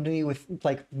startups come to me with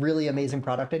like really amazing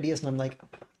product ideas, and I'm like,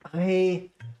 I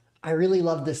really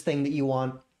love this thing that you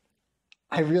want.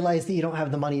 I realize that you don't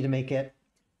have the money to make it.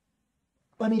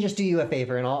 Let me just do you a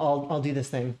favor, and I'll do this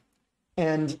thing.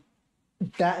 And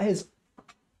that has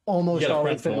almost You got a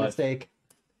always friend been for a life. mistake.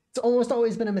 It's almost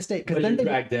always been a mistake, but because you're then they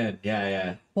dragged in. Yeah,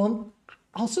 yeah. well,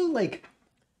 also like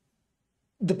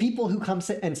the people who come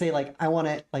sit and say like I want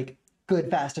it like good,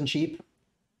 fast, and cheap.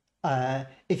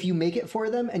 If you make it for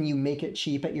them and you make it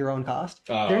cheap at your own cost,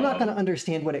 they're not going to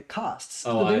understand what it costs.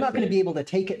 Oh, So they're I not going to see. be able to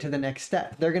take it to the next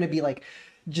step. They're going to be like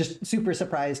just super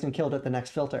surprised and killed at the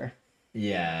next filter.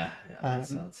 Yeah, that makes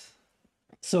sense.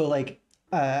 So like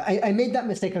I made that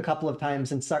mistake a couple of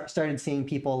times and started seeing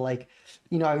people like,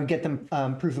 I would get them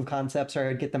proof of concepts, or I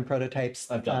would get them prototypes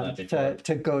I've done that before.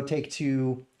 to go take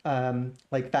to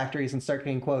like factories and start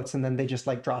getting quotes, and then they just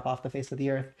like drop off the face of the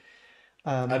earth.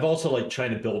 I've also like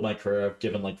trying to build my career. I've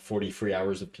given like 40 free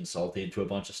hours of consulting to a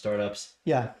bunch of startups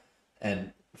Yeah.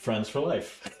 and friends for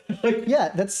life. Like, Yeah,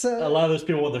 that's a lot of those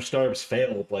people when their startups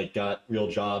failed, like got real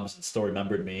jobs and still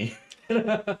remembered me.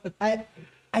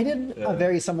 I did a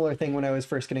very similar thing when I was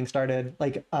first getting started.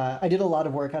 Like I did a lot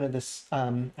of work out of this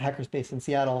hackerspace in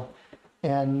Seattle,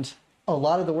 and a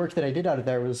lot of the work that I did out of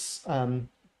there was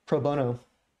pro bono.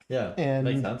 Yeah, makes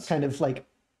and sense. kind of like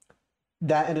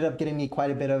that ended up getting me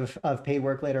quite a bit of paid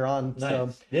work later on. So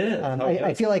Nice. Yeah, that's how it I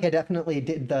goes. feel like I definitely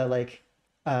did the like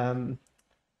um,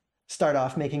 start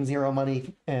off making zero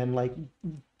money and like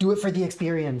do it for the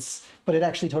experience, but it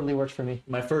actually totally worked for me.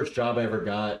 My first job I ever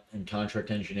got in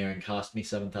contract engineering cost me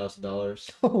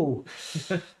 $7,000. Oh,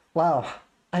 wow.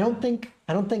 I don't think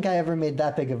I ever made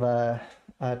that big of a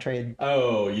trade.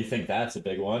 Oh, you think that's a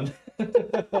big one?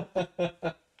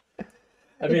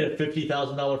 I made a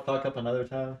 $50,000 fuck up another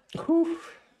time. Whew.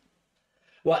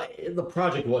 Well, the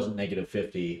project wasn't negative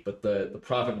 50, but the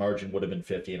profit margin would have been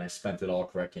 50, and I spent it all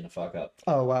correcting a fuck up.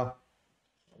 Oh, wow.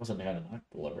 I wasn't there to not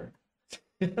deliver.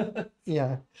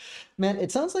 Yeah. Man,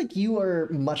 it sounds like you are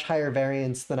much higher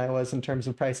variance than I was in terms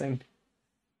of pricing.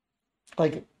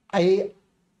 Like I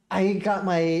got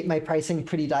my pricing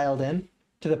pretty dialed in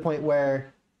to the point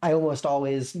where I almost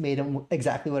always made them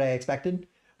exactly what I expected.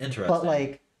 Interesting. But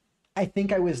like I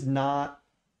think I was not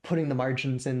putting the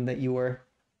margins in that you were.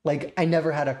 Like I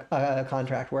never had a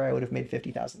contract where I would have made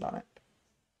 50,000 on it.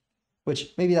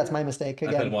 Which maybe that's my mistake I've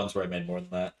had again. ones where I made more than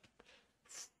that.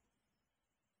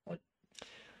 Like,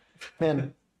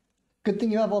 Man, good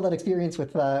thing you have all that experience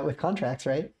with contracts,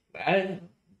 right?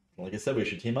 like I said, we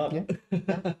should team up. Yeah.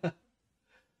 Yeah.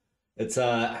 It's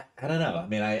I don't know. I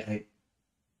mean, I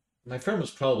my friend was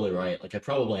probably right. Like I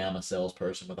probably am a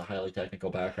salesperson with a highly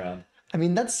technical background. I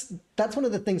mean, that's one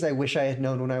of the things I wish I had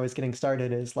known when I was getting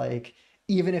started is like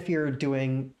even if you're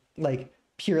doing like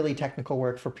purely technical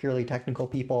work for purely technical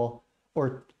people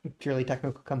or purely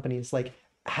technical companies, like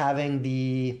having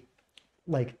the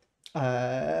like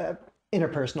uh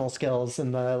interpersonal skills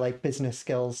and the like business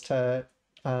skills to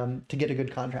get a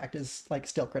good contract is like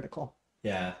still critical.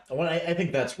 Yeah. Well, I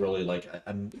think that's really like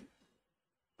I'm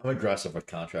aggressive with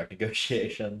contract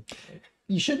negotiation.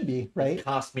 You should be, It right?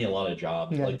 cost me a lot of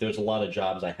jobs. Yeah. Like there's a lot of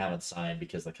jobs I haven't signed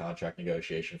because the contract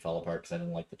negotiation fell apart because I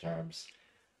didn't like the terms.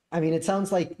 I mean, it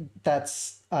sounds like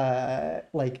that's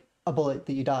like a bullet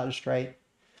that you dodged, right?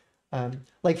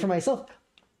 Like for myself,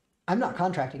 I'm not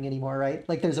contracting anymore, right?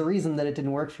 Like there's a reason that it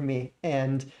didn't work for me.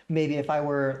 And maybe if I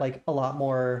were like a lot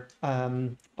more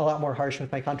harsh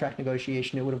with my contract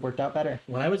negotiation, it would have worked out better.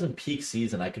 When I was in peak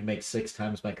season, I could make 6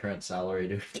 times my current salary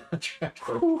doing contract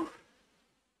work. Whew.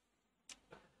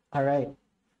 All right.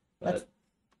 That's But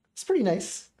it's pretty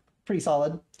nice. Pretty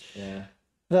solid. yeah,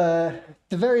 The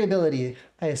variability,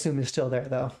 I assume, is still there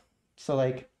though. So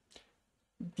like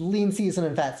lean season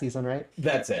and fat season, right?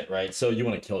 that's it, right? So you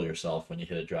want to kill yourself when you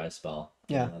hit a dry spell.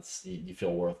 Yeah. That's you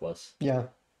feel worthless. Yeah.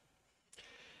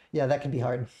 Yeah, that can be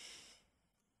hard.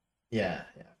 Yeah,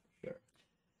 yeah, for sure.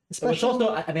 Which Especially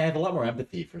also, I mean, I have a lot more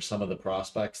empathy for some of the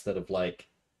prospects that have like.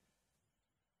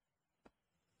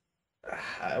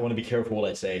 I want to be careful what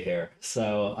I say here.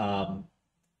 So,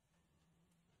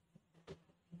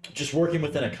 just working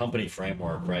within a company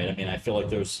framework, right? I mean, I feel like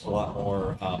there's a lot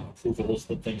more approvals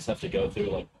that things have to go through,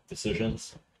 like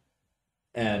decisions.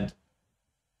 And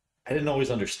I didn't always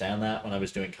understand that when I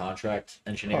was doing contract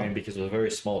engineering Huh. because it was a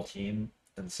very small team.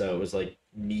 And so it was like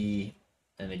me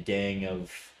and a gang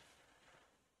of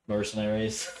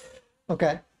mercenaries.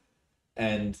 Okay.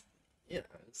 And, you know,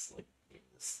 it's like,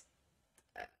 it's,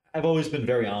 I've always been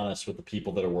very honest with the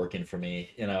people that are working for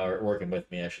me, you know, or working with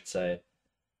me, I should say.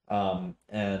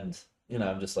 And, you know,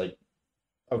 I'm just like,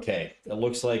 okay, it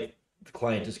looks like the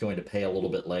client is going to pay a little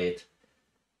bit late.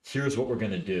 Here's what we're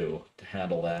going to do to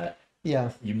handle that.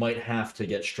 Yeah. You might have to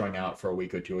get strung out for a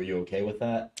week or two. Are you okay with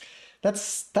that?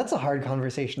 That's a hard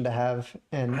conversation to have.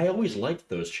 And I always liked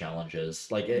those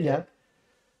challenges. Like, yeah.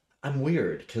 I'm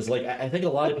weird because, like, I think a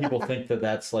lot of people think that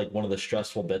that's like one of the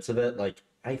stressful bits of it. Like,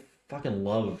 I fucking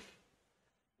love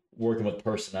working with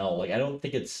personnel. Like, I don't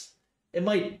think it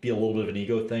might be a little bit of an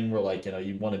ego thing where, like, you know,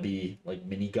 you want to be like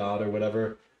mini god or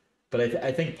whatever. But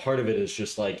I think part of it is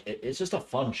just like it's just a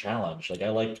fun challenge. Like I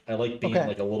like being Okay.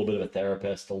 like a little bit of a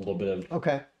therapist, a little bit of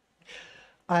Okay.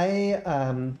 I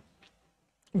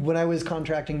when I was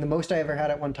contracting, the most I ever had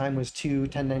at one time was two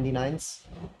 1099s.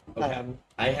 okay. Um,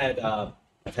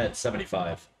 I've had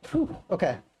 75. Whew,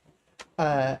 okay.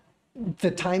 Uh,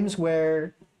 the times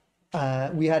where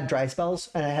we had dry spells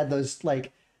and I had those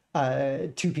like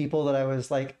two people that I was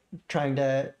like trying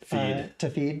to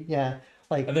feed. Yeah.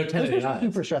 Like And they're those were 1099s.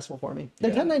 super stressful for me.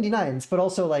 They're Yeah. 1099s, but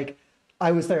also like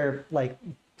I was their like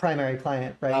primary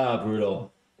client, right? Ah,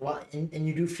 brutal. Well, and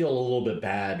you do feel a little bit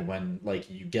bad when like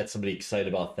you get somebody excited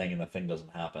about a thing and the thing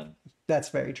doesn't happen. That's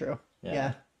very true. Yeah.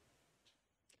 Yeah.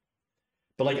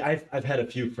 But like I've had a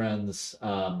few friends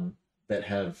that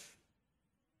have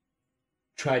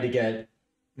tried to get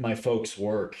my folks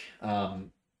work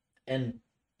and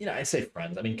I say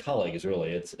friends. I mean colleagues.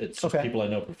 Really, it's just Okay. people I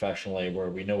know professionally, where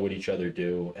we know what each other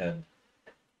do, and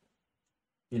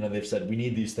they've said we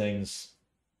need these things.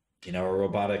 Our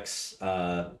robotics,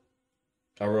 our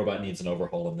robot needs an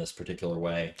overhaul in this particular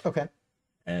way, Okay.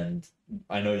 and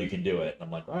I know you can do it. And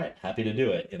I'm like, all right, happy to do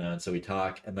it. And so we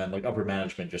talk, and then like upper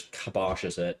management just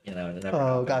kiboshes it. And it never Oh,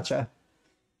 happens. gotcha.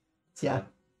 So, Yeah.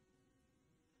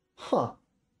 Huh.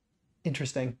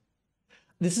 Interesting.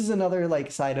 This is another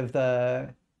like side of the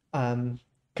um,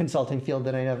 consulting field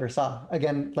that I never saw.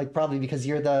 Again, like probably because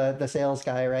you're the sales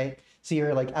guy, right? So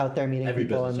you're like out there meeting every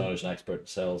people business and owner is an expert in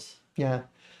sales. yeah.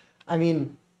 I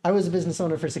mean, I was a business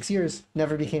owner for 6 years,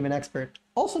 never became an expert.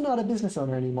 Also not a business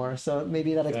owner anymore, so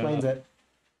maybe that explains it.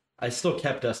 I still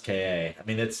kept SKA. I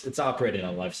mean, it's operating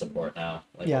on life support now.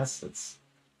 Like Yeah. it's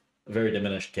a very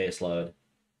diminished caseload.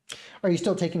 Are you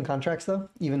still taking contracts though?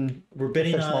 Even We're if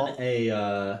bidding they're on small?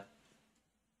 a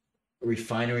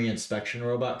refinery inspection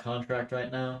robot contract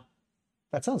right now.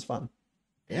 That sounds fun.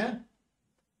 Yeah.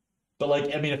 But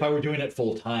like, I mean, if I were doing it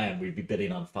full time, we'd be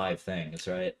bidding on 5 things,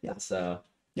 right? Yeah. So,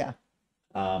 Yeah.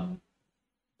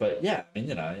 but yeah, I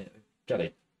mean, I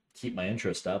gotta keep my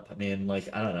interest up. I mean, like,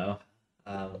 I don't know.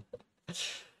 Um,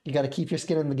 You got to keep your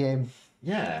skin in the game.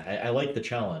 yeah, I like the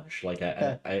challenge. Like,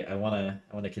 Yeah. I wanna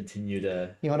continue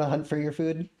to You want to hunt for your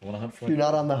food? hunt for If you're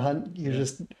not on the hunt, you're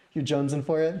jonesing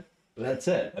for it. That's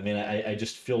it. I mean, I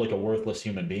just feel like a worthless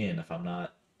human being if I'm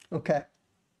not Okay.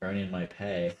 earning my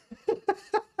pay.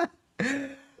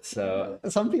 So,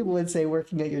 Some people would say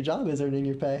working at your job is earning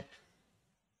your pay.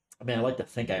 I mean, I like to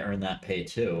think I earn that pay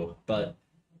too, but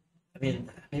I mean,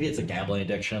 maybe it's a gambling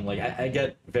addiction. Like, I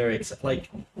get very excited. Like,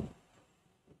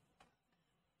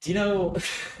 do you know?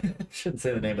 I shouldn't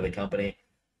say the name of the company.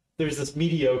 There's this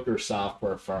mediocre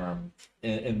software firm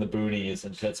in the boonies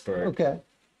in Pittsburgh, Okay.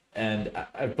 and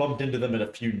I've bumped into them at a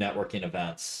few networking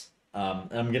events. And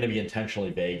I'm going to be intentionally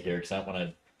vague here because I don't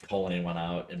want to call anyone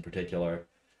out in particular.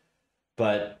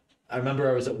 But I remember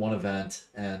I was at one event,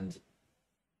 and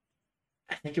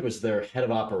I think it was their head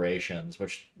of operations,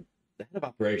 which the head of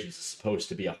operations is supposed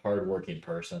to be a hardworking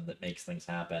person that makes things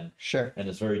happen Sure. and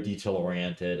is very detail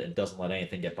oriented and doesn't let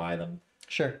anything get by them.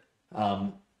 Sure.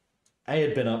 I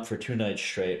had been up for 2 nights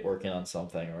straight working on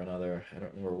something or another. I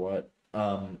don't remember what.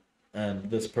 And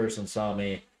this person saw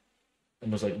me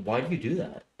and was like, "Why do you do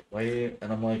that? Why?"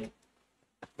 And I'm like,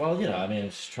 "Well, I mean,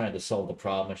 it's just trying to solve the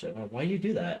problem." She's like, "Well, why do you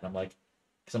do that?" And I'm like,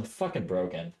 "Because I'm fucking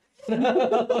broken."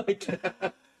 Like,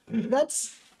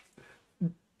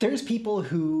 There's people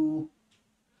who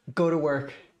go to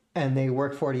work and they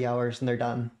work 40 hours and they're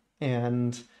done.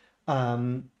 And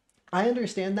I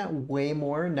understand that way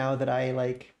more now that I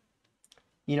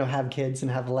have kids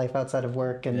and have a life outside of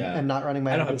work and not running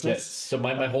my I own don't have business. kids, so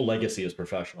my whole legacy is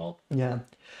professional. Yeah.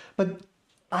 But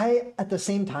I, at the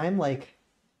same time,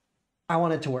 I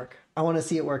want it to work. I want to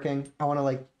see it working. I want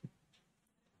to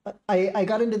I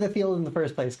got into the field in the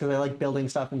first place because I like building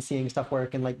stuff and seeing stuff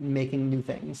work and like making new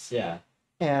things. Yeah.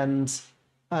 And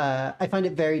I find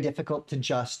it very difficult to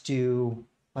just do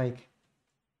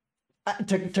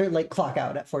to clock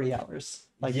out at 40 hours.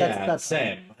 Like that's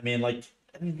same. I mean,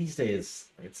 these days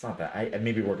it's not that. I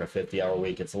maybe work a 50-hour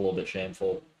week. It's a little bit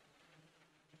shameful,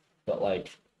 but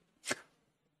like,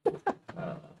 I don't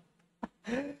know.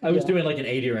 I was doing like an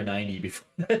 80 or a 90 before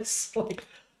this. Like,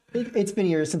 it's been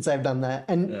years since I've done that,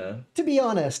 and to be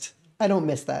honest, I don't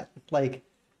miss that. Like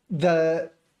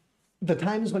the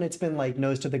times when it's been like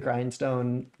nose to the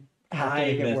grindstone,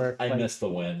 having to get work. I miss the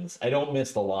wins. I don't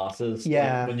miss the losses.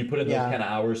 Yeah, Like, when you put in those yeah. kind of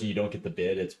hours and you don't get the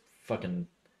bid, it's fucking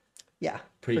Yeah,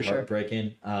 pretty for sure.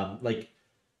 heartbreaking. Like,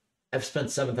 I've spent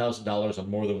 $7,000 on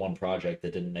more than one project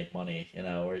that didn't make money.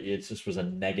 Or it just was a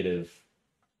negative.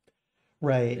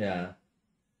 Right. Yeah.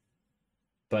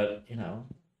 But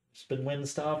it's been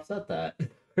wins to offset that.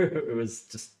 It was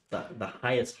just the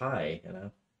highest high.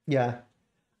 Yeah.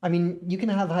 I mean, you can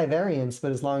have high variance,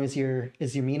 but as long as your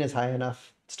mean is high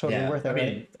enough, it's totally worth it, I mean,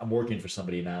 right? I'm working for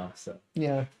somebody now, so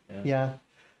Yeah. Yeah.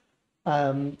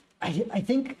 I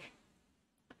think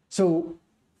so.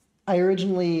 I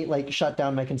originally shut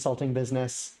down my consulting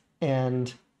business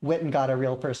and went and got a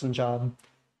real person job.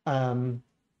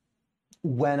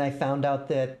 When I found out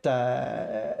that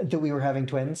that we were having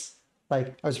twins,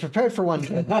 I was prepared for one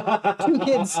kid. 2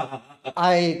 kids,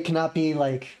 I cannot be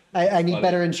I need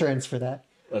better insurance for that.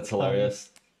 that's hilarious.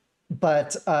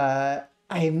 But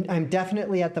I'm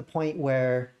definitely at the point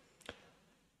where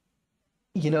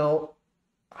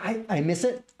I miss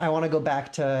it. I want to go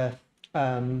back to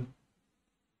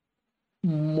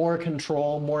more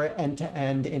control, more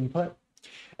end-to-end input,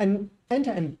 and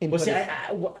end-to-end input. Well, see,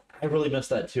 I really miss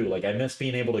that too. Like, I miss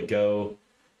being able to go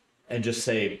and just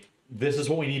say, this is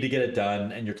what we need to get it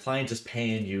done, and your client is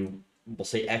paying you, we'll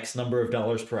say X number of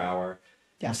dollars per hour.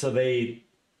 Yeah. And so they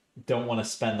don't want to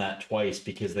spend that twice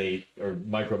because they are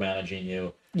micromanaging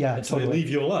you. Yeah, and so totally. they leave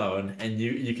you alone, and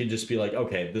you can just be like,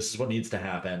 okay, this is what needs to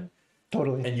happen.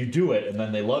 Totally. And you do it, and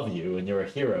then they love you, and you're a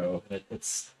hero. And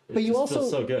But you also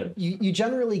feels so good. You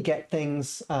generally get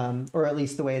things, or at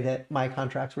least the way that my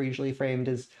contracts were usually framed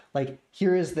is like,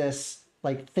 here is this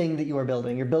like thing that you are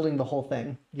building. You're building the whole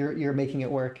thing. You're making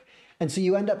it work, and so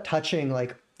you end up touching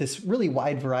like this really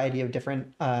wide variety of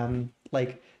different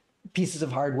like pieces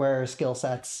of hardware, skill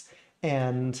sets,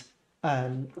 and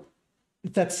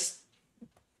that's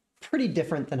pretty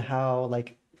different than how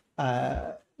like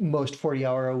most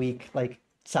 40-hour a week like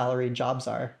salaried jobs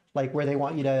are, like where they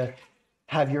want you to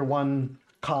have your one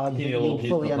cog that you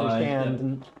fully understand,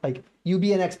 and like you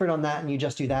be an expert on that and you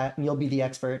just do that and you'll be the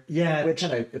expert. Yeah, which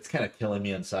it's kind of killing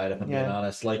me inside, if I'm being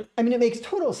honest. Like, I mean, it makes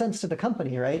total sense to the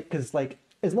company, right? Because like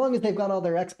as long as they've got all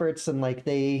their experts and like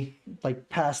they like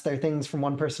pass their things from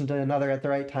one person to another at the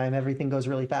right time, everything goes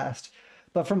really fast.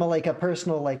 But from a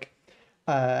personal like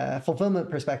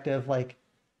fulfillment perspective, like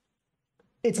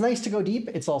it's nice to go deep.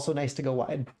 It's also nice to go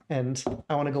wide, and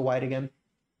I want to go wide again.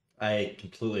 I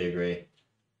completely agree.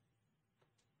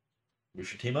 We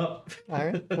should team up. All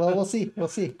right. Well, we'll see. We'll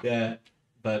see. Yeah,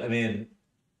 but I mean,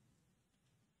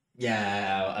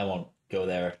 yeah, I won't go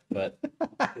there, but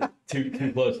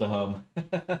too close to home.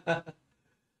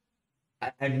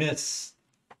 I miss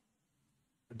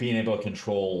being able to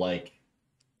control like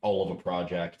all of a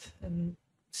project and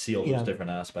see all those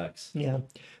different aspects. Yeah.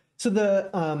 So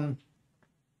the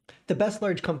best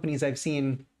large companies I've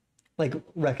seen like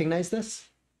recognize this.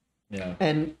 Yeah.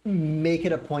 And make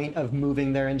it a point of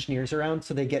moving their engineers around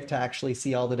so they get to actually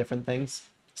see all the different things.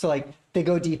 So like they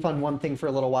go deep on one thing for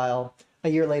a little while. A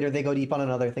year later, they go deep on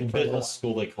another thing. In for a little while. business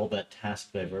school, they called that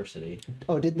task diversity.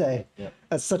 Oh, did they? Yeah.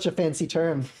 That's such a fancy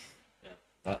term. Yeah,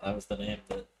 that was the name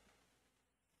that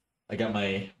I got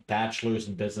my bachelor's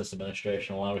in business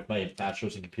administration along with my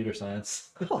bachelor's in computer science.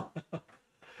 Huh.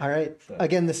 All right. So,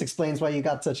 again, this explains why you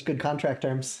got such good contract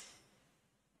terms.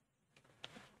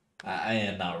 I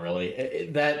am not really.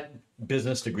 That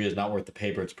business degree is not worth the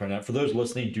paper it's printed out. For those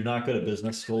listening, do not go to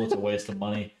business school. It's a waste of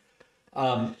money.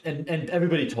 And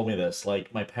everybody told me this.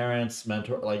 Like my parents,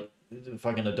 mentor, like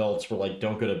fucking adults were like,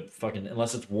 don't go to fucking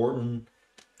unless it's Wharton.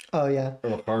 Oh yeah.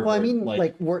 Or Harvard. Well, I mean,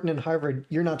 like Wharton and Harvard,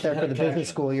 you're not there for the business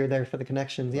school. You're there for the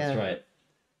connections. Yeah. That's right.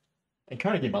 And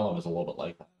Carnegie Mellon was a little bit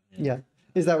like that. Yeah.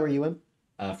 Is that where you went?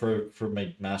 For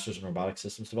my master's in robotic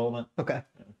systems development. Okay.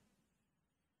 Yeah.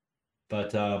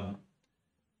 But I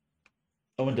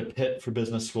went to Pitt for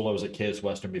business school. I was at Case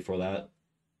Western before that.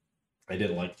 I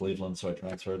didn't like Cleveland, so I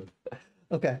transferred.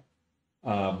 Okay.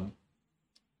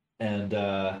 And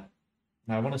I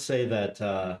want to say that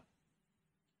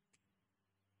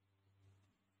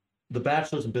the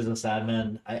bachelor's in business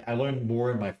admin, I learned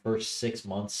more in my first 6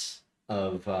 months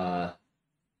of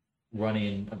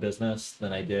running a business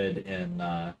than I did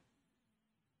in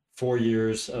 4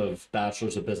 years of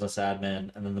bachelor's of business admin,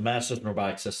 and then the master's in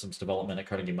robotic systems development at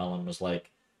Carnegie Mellon was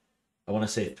like, I want to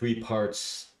say 3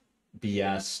 parts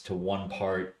BS to 1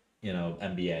 part,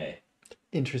 MBA.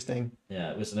 Interesting. Yeah,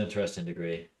 it was an interesting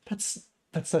degree. That's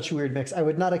such a weird mix. I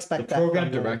would not expect that. The program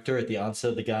director at the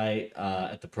onset, the guy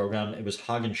at the program, it was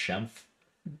Hagen Schempf.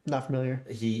 Not familiar.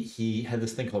 He had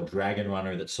this thing called Dragon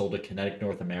Runner that sold to Kinetic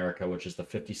North America, which is the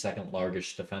 52nd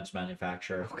largest defense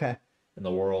manufacturer. Okay. In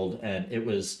the world, and it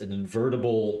was an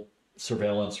invertible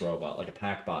surveillance robot, like a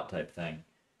PackBot type thing.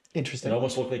 Interesting. It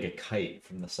almost looked like a kite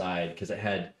from the side because it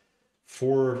had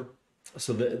 4.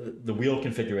 So the wheel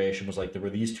configuration was like there were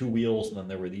these 2 wheels and then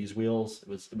there were these wheels. It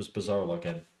was bizarre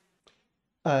looking.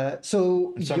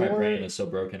 So I'm sorry, my brain is so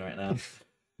broken right now.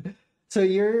 So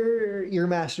your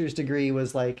master's degree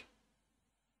was like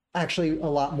actually a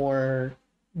lot more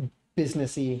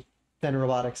businessy than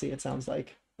roboticsy. It sounds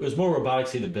like. It was more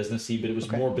roboticsy than businessy, but it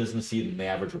was more businessy than the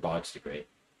average robotics degree.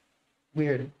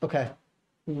 Weird. Okay.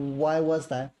 Why was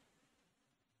that?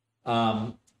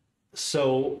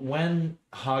 So when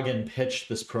Hagen pitched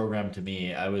this program to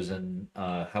me, I was in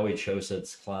Howie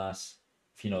Choset's class,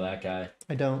 if you know that guy.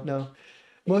 I don't know.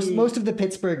 Most of the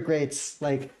Pittsburgh greats,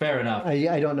 like fair enough.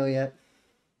 I don't know yet.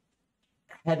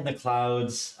 Head in the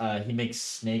clouds. He makes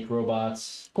snake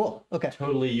robots. Cool. Okay.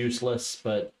 Totally useless,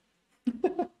 but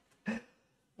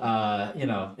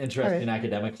interesting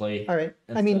academically. All right.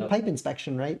 I mean, pipe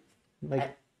inspection, right?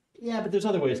 Like, yeah, but there's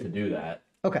other ways to do that.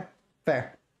 Okay,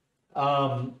 fair.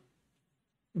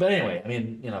 But anyway, I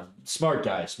mean, smart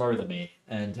guy, smarter than me,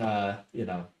 and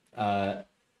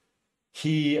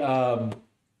he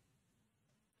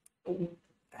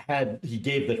he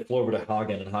gave the floor over to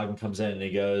Hagen, and Hagen comes in and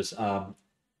he goes,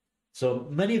 so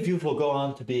many of you will go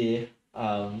on to be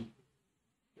a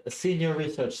senior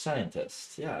research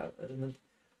scientist, yeah,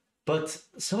 but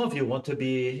some of you want to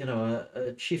be,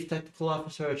 a chief technical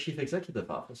officer, a chief executive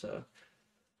officer.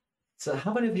 So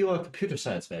how many of you are computer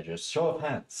science majors? Show of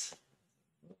hands.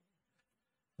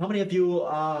 How many of you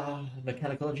are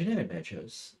mechanical engineering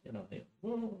majors?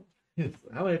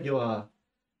 How many of you are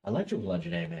electrical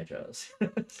engineering majors?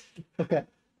 Okay.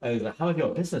 I was like, how many of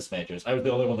you are business majors? I was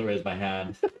the only one that raised my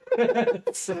hand.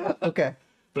 Okay.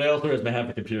 But I also raised my hand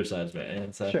for computer science, man.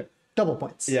 And so, Sure. Double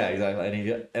points. yeah,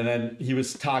 exactly. And then he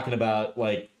was talking about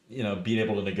being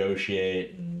able to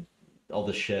negotiate and all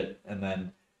this shit. And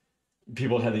then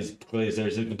people have these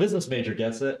glazers. The business major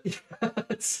gets it.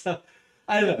 So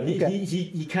I don't know.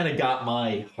 He kind of got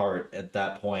my heart at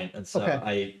that point, and so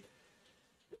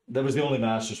that was the only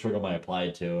master's program I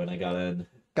applied to, and I got in.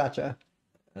 Gotcha.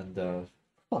 And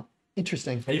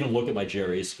interesting. I even look at my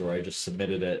GRE score. I just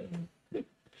submitted it and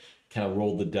kind of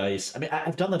rolled the dice. I mean,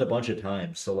 I've done that a bunch of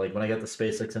times. So like when I got the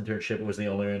SpaceX internship, it was the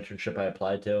only internship I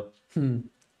applied to.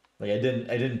 Like I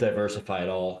didn't diversify at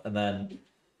all. And then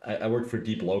I worked for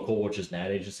Deep Local, which is an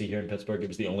ad agency here in Pittsburgh. It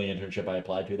was the only internship I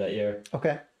applied to that year.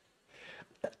 Okay.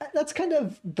 That's kind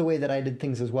of the way that I did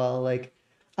things as well. Like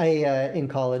I, in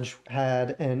college,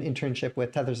 had an internship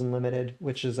with Tethers Unlimited,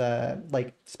 which is a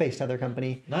space tether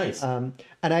company. Nice. And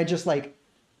I just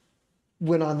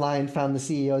went online, found the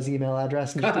CEO's email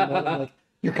address, and just emailed him like,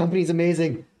 "Your company's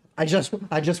amazing. I just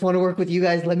want to work with you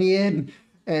guys. Let me in."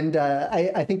 And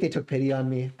I think they took pity on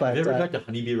me. But have you ever talked to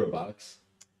Honeybee Robotics?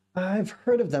 I've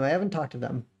heard of them. I haven't talked to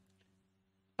them.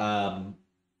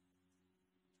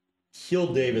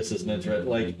 Heel Davis is an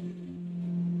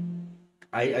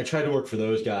I tried to work for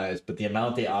those guys, but the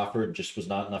amount they offered just was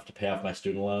not enough to pay off my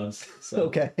student loans. So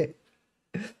Okay.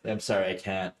 I'm sorry, I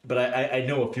can't. But I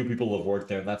know a few people who have worked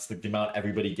there, and that's the amount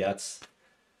everybody gets.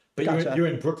 But Gotcha. you're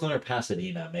in Brooklyn or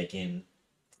Pasadena making,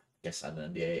 I guess on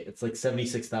an MBA, it's like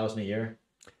 $76,000 a year.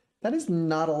 That is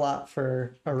not a lot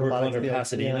for a robotics Brooklyn or field.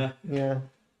 Pasadena. Yeah.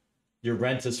 Your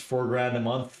rent is $4,000 a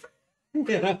month.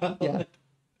 Yeah.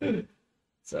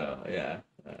 So yeah,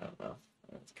 I don't know.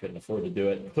 I couldn't afford to do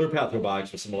it. ClearPath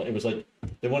Robotics was similar. It was like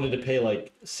they wanted to pay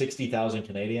like 60,000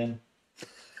 Canadian.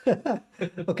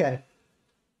 Okay.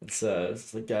 It's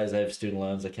like, guys, I have student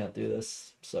loans. I can't do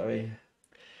this. Sorry.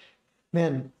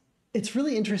 Man, it's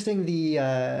really interesting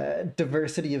the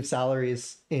diversity of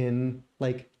salaries in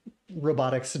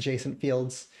robotics adjacent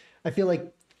fields. I feel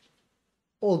like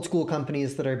old school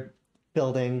companies that are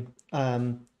building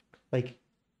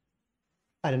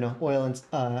I don't know,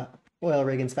 oil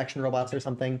rig inspection robots or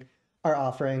something are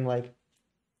offering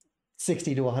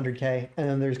 60 to 100K, and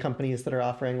then there's companies that are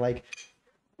offering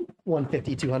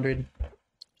 150, 200.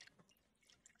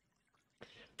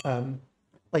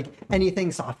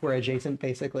 Anything software adjacent,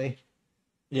 basically.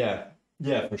 Yeah,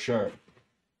 for sure.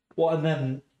 Well, and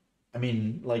then I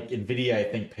mean, Nvidia, I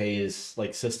think pays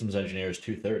systems engineers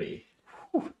 230.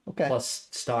 Okay. Plus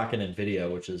stock in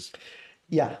Nvidia, which is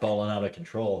balling out of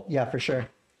control. Yeah, for sure.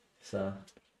 So.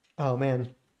 Oh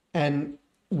man, and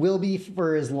will be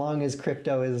for as long as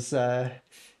crypto is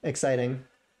exciting.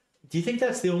 Do you think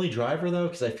that's the only driver though?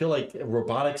 Because I feel like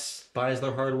robotics buys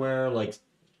their hardware.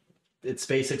 It's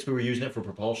SpaceX, we were using it for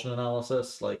propulsion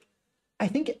analysis. I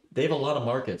think they have a lot of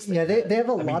markets. They have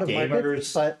a lot of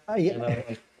markets, but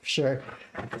sure.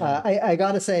 I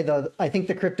gotta say though, I think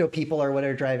the crypto people are what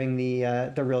are driving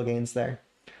the real gains there.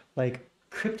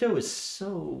 Crypto is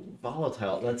so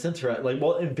volatile. That's interesting.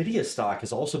 Nvidia stock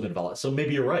has also been volatile. So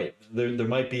maybe you're right. There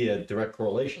might be a direct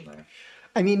correlation there.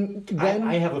 I mean,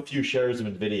 I have a few shares of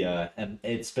Nvidia, and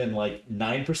it's been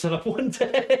 9% up one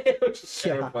day, which is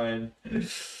terrifying.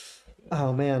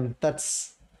 Oh man,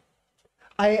 that's.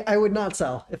 I would not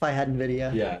sell if I had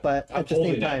Nvidia. Yeah, but at the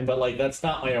same time, but that's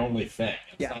not my only thing.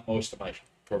 It's not most of my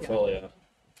portfolio.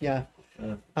 Yeah.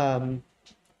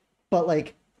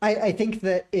 But I think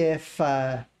that if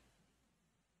the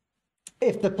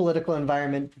political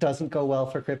environment doesn't go well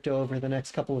for crypto over the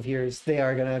next couple of years, they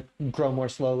are going to grow more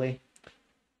slowly.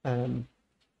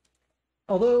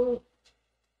 Although,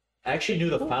 I actually knew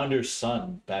the founder's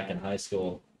son back in high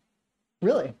school.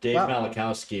 Really? Dave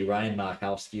Malachowski, Ryan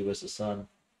Malachowski was his son.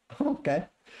 Okay.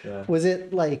 Yeah. Was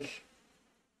it I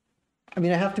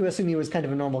mean, I have to assume he was kind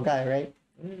of a normal guy, right?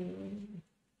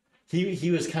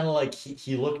 He was kind of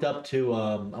he looked up to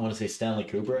I want to say Stanley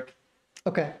Kubrick.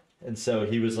 Okay. And so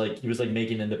he was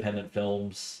making independent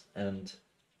films and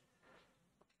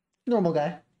normal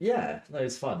guy. Yeah, no,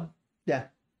 it's fun. Yeah.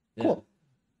 Cool.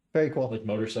 Very cool.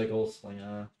 Motorcycles,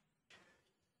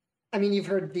 I mean, you've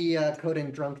heard the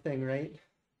coding drunk thing, right?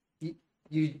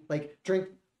 you like drink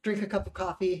a cup of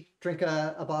coffee, drink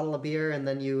a bottle of beer, and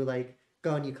then you like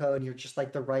go and you code, and you're just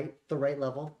like the right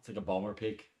level. It's like a Balmer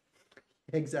peak.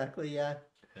 Exactly, yeah.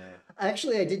 Yeah.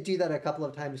 Actually, I did do that a couple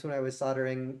of times when I was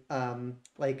soldering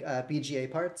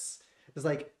BGA parts. It's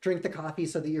like drink the coffee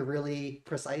so that you're really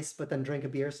precise, but then drink a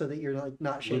beer so that you're like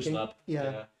not shaking. Loosen up.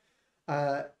 Yeah.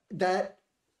 That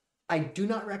I do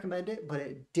not recommend it, but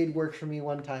it did work for me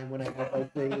one time when I had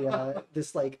like the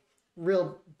this like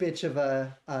real bitch of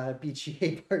a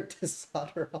BGA part to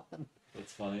solder on.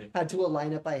 That's funny. Had to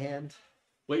align it by hand.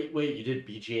 Wait, you did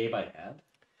BGA by hand?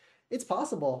 It's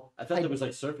possible. I thought there was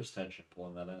like surface tension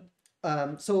pulling that in.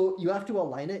 So you have to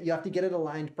align it. You have to get it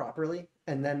aligned properly,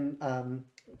 and then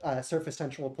surface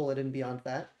tension will pull it in beyond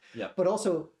that. Yeah. But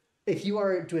also, if you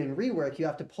are doing rework, you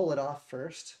have to pull it off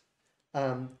first.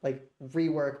 Like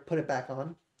rework, put it back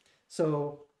on.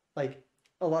 So like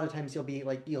a lot of times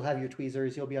you'll have your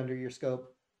tweezers, you'll be under your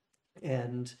scope,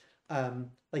 and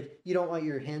like you don't want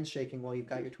your hands shaking while you've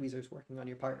got your tweezers working on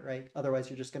your part, right? Otherwise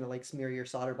you're just gonna like smear your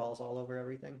solder balls all over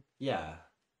everything. Yeah.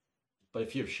 But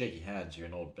if you have shaky hands, you're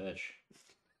an old bitch.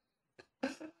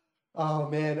 Oh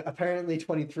man, apparently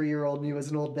 23-year-old me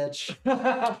was an old bitch.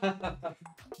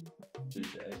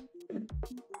 Touche.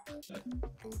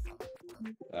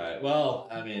 Alright, well,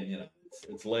 I mean, you know,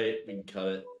 it's late. We can cut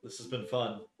it. This has been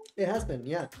fun. It has been,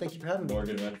 yeah. Thank you for having me.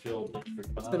 Morgan Redfield, thank you for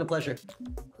coming It's been a pleasure.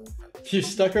 If you've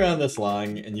stuck around this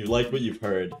long and you like what you've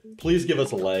heard, please give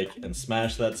us a like and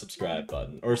smash that subscribe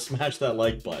button, or smash that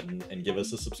like button and give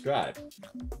us a subscribe.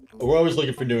 We're always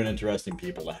looking for new and interesting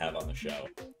people to have on the show.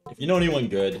 If you know anyone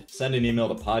good, send an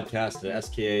email to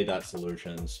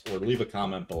podcast@ska.solutions or leave a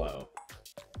comment below.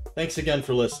 Thanks again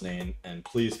for listening, and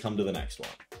please come to the next one.